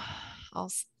don't know.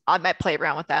 I might play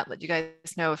around with that, let you guys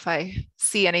know if I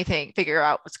see anything, figure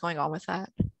out what's going on with that.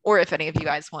 Or if any of you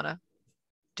guys want to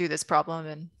do this problem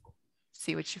and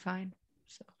see what you find.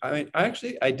 So. I mean,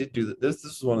 I did do this. This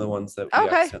was one of the ones that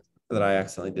I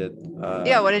accidentally did.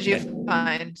 Yeah, what did you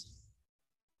find?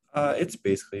 It's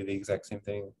basically the exact same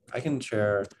thing. I can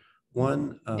share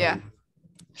one. Yeah,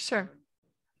 sure.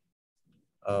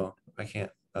 Oh, I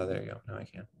can't. Oh, there you go. No, I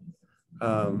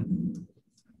can.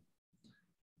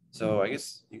 So I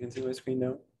guess you can see my screen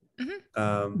now.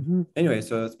 Anyway,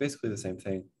 so it's basically the same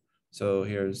thing. So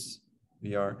here's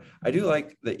VR. I do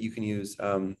like that you can use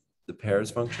the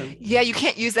pairs function. Yeah, you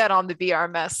can't use that on the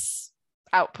VRMS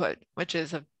output, which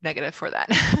is a negative for that.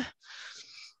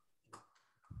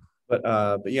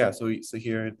 But yeah, so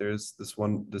here there's this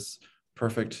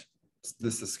perfect,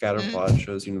 the scatter plot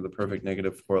shows, you know, the perfect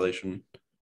negative correlation,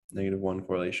 -1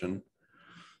 correlation.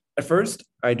 At first,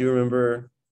 I do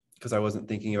remember, because I wasn't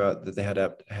thinking about that they had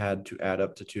to add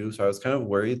up to 2. So I was kind of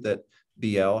worried that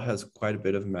BL has quite a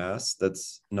bit of mass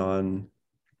that's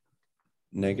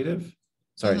non-negative.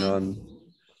 Sorry,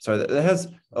 that has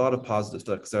a lot of positive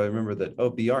stuff. So I remember that, oh,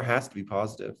 BR has to be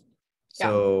positive. Yeah.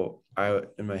 So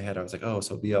in my head, I was like, oh,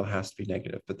 so BL has to be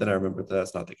negative. But then I remembered that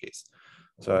that's not the case.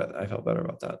 So I felt better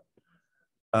about that.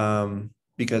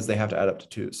 Because they have to add up to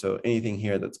 2. So anything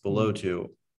here that's below 2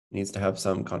 needs to have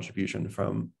some contribution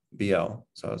from BL.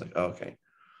 So I was like, oh, okay.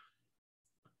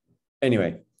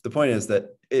 Anyway, the point is that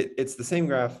it's the same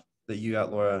graph that you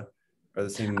got, Laura, or the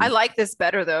same. I like this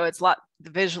better though. It's a lot, the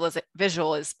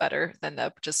visual is better than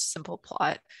the just simple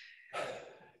plot.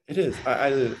 It is.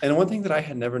 And one thing that I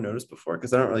had never noticed before,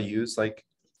 because I don't really use like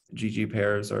GG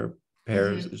pairs or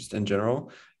pairs just in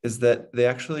general, is that they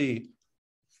actually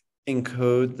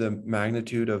encode the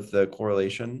magnitude of the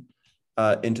correlation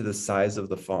into the size of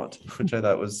the font, which I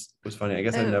thought was funny. I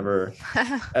guess I've never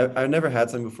had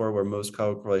something before where most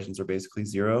correlations are basically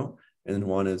 0 and then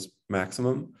 1 is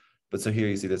maximum. But so here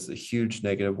you see this is a huge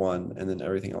 -1 and then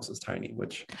everything else is tiny,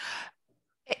 which.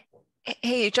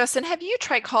 Hey, Justin, have you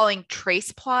tried calling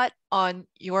trace plot on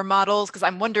your models? Because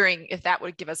I'm wondering if that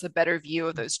would give us a better view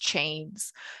of those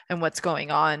chains and what's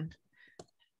going on.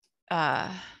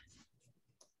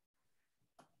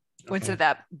 Instead of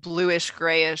that bluish,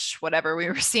 grayish, whatever we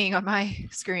were seeing on my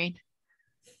screen.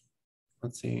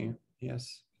 Let's see.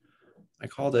 Yes, I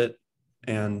called it,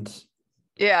 and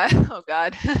yeah. Oh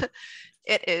God,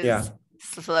 it is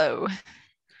slow.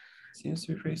 Seems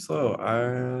to be pretty slow.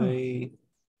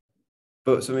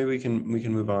 But so maybe we can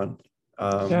move on.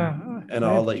 And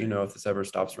I'll let you know if this ever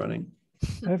stops running.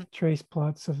 I have trace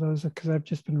plots of those because I've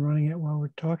just been running it while we're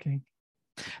talking.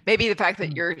 Maybe the fact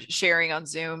that you're sharing on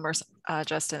Zoom or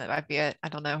Justin, that might be it. I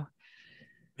don't know.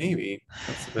 Maybe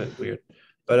that's a bit weird.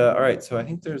 But all right, so I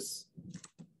think there's.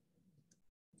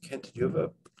 Kent, did you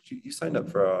have you signed up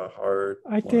for a hard?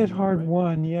 I did hard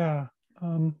 1, yeah.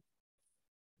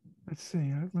 Let's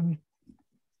see. Let me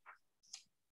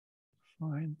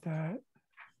find that.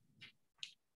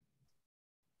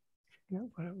 Forget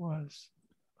what it was.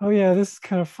 Oh yeah, this is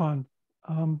kind of fun.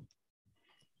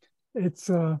 It's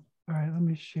all right. Let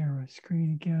me share my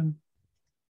screen again.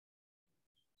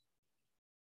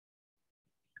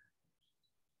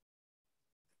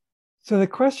 So the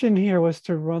question here was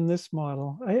to run this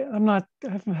model. I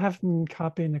haven't been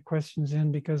copying the questions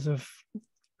in because of,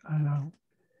 I don't know,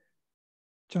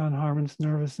 John Harmon's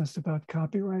nervousness about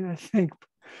copyright, I think.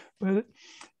 But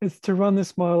it's to run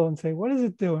this model and say, what is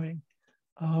it doing?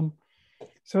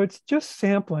 So it's just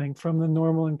sampling from the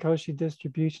normal and Cauchy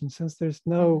distribution, since there's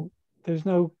no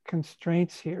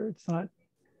constraints here. It's not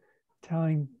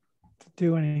telling to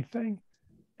do anything.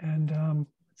 And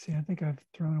let's see, I think I've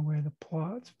thrown away the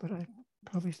plots, but I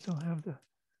probably still have the.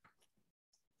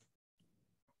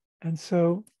 And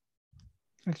so,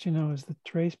 actually, no, it was the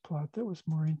trace plot that was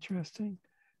more interesting.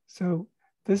 So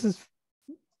this is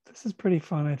pretty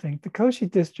fun, I think. The Cauchy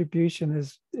distribution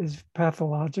is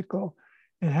pathological.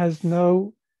 It has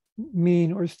no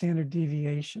mean or standard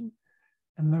deviation.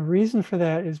 And the reason for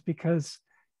that is because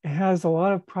it has a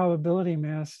lot of probability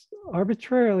mass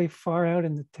arbitrarily far out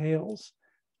in the tails.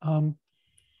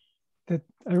 That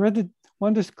I read the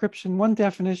one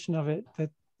definition of it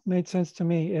that made sense to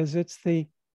me is it's the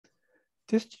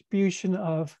distribution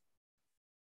of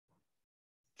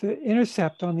the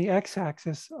intercept on the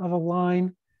x-axis of a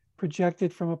line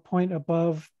projected from a point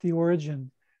above the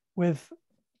origin with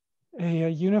a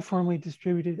uniformly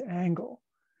distributed angle.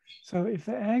 So if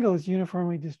the angle is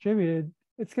uniformly distributed,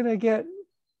 it's going to get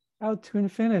out to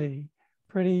infinity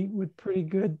with pretty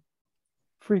good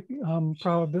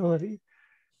probability.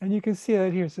 And you can see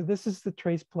that here. So this is the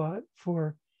trace plot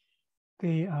for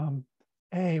the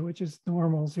A, which is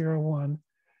normal 0, 1.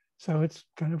 So it's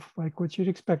kind of like what you'd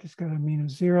expect. It's got a mean of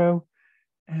 0,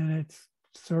 and it's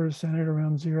sort of centered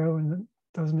around 0, and then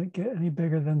doesn't it get any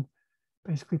bigger than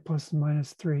basically plus and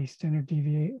minus 3 standard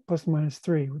deviation, plus and minus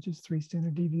 3, which is 3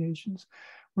 standard deviations.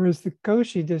 Whereas the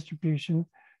Cauchy distribution,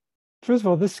 first of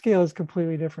all, this scale is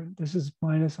completely different. This is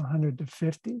minus 100 to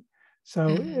 50. So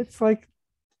it's like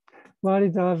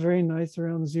la-di-da, very nice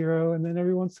around 0. And then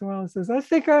every once in a while it says, I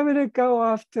think I'm going to go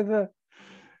off to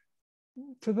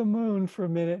the moon for a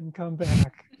minute and come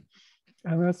back.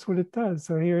 And that's what it does.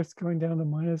 So here it's going down to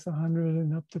minus 100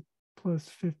 and up to plus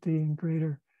 50 and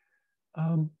greater.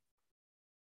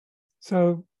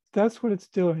 So that's what it's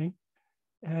doing.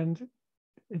 And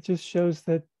it just shows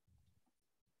that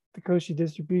the Cauchy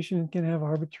distribution can have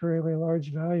arbitrarily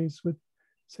large values with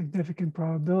significant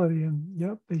probability. And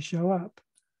yep, they show up.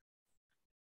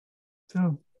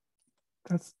 So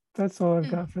that's all I've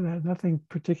got for that. Nothing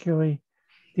particularly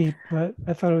deep, but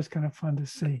I thought it was kind of fun to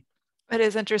see. It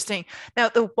is interesting. Now,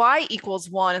 the y equals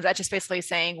 1, is that just basically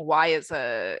saying y is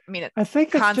I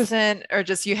think constant, or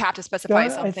just you have to specify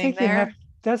something there?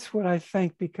 That's what I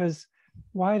think, because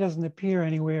y doesn't appear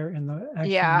anywhere in the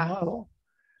actual model.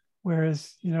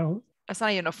 Whereas, that's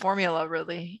not even a formula,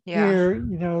 really. Here,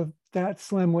 that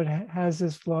slim has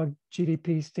this log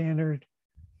GDP standard,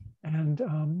 and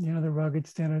the rugged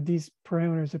standard. These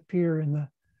parameters appear in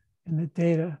the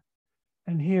data,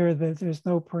 and here there's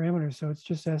no parameters, so it's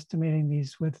just estimating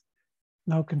these with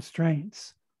no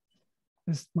constraints.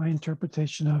 Is my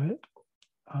interpretation of it.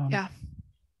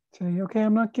 Say, okay,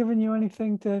 I'm not giving you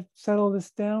anything to settle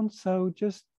this down, so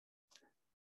just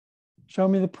show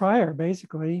me the prior,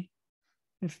 basically.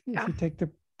 If you take the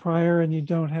prior and you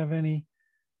don't have any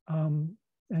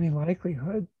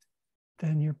likelihood,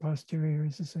 then your posterior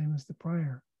is the same as the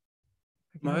prior.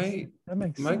 My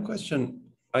question,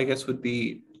 I guess, would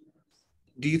be,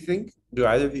 do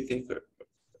either of you think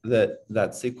that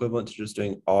that's equivalent to just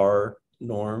doing R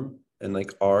norm and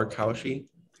like R Cauchy?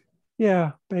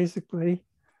 Yeah, basically.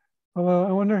 Although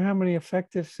I wonder how many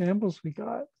effective samples we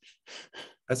got.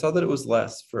 I saw that it was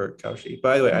less for Cauchy.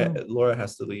 By the way, Laura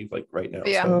has to leave like right now.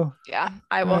 Yeah, so.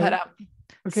 I will head out.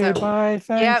 Okay, bye.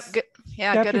 Thanks. Good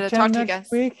to talk to you guys.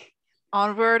 Week.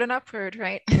 Onward and upward,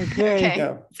 right?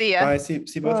 Okay. See ya. Bye.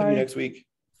 See both of you next week.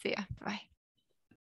 See ya. Bye.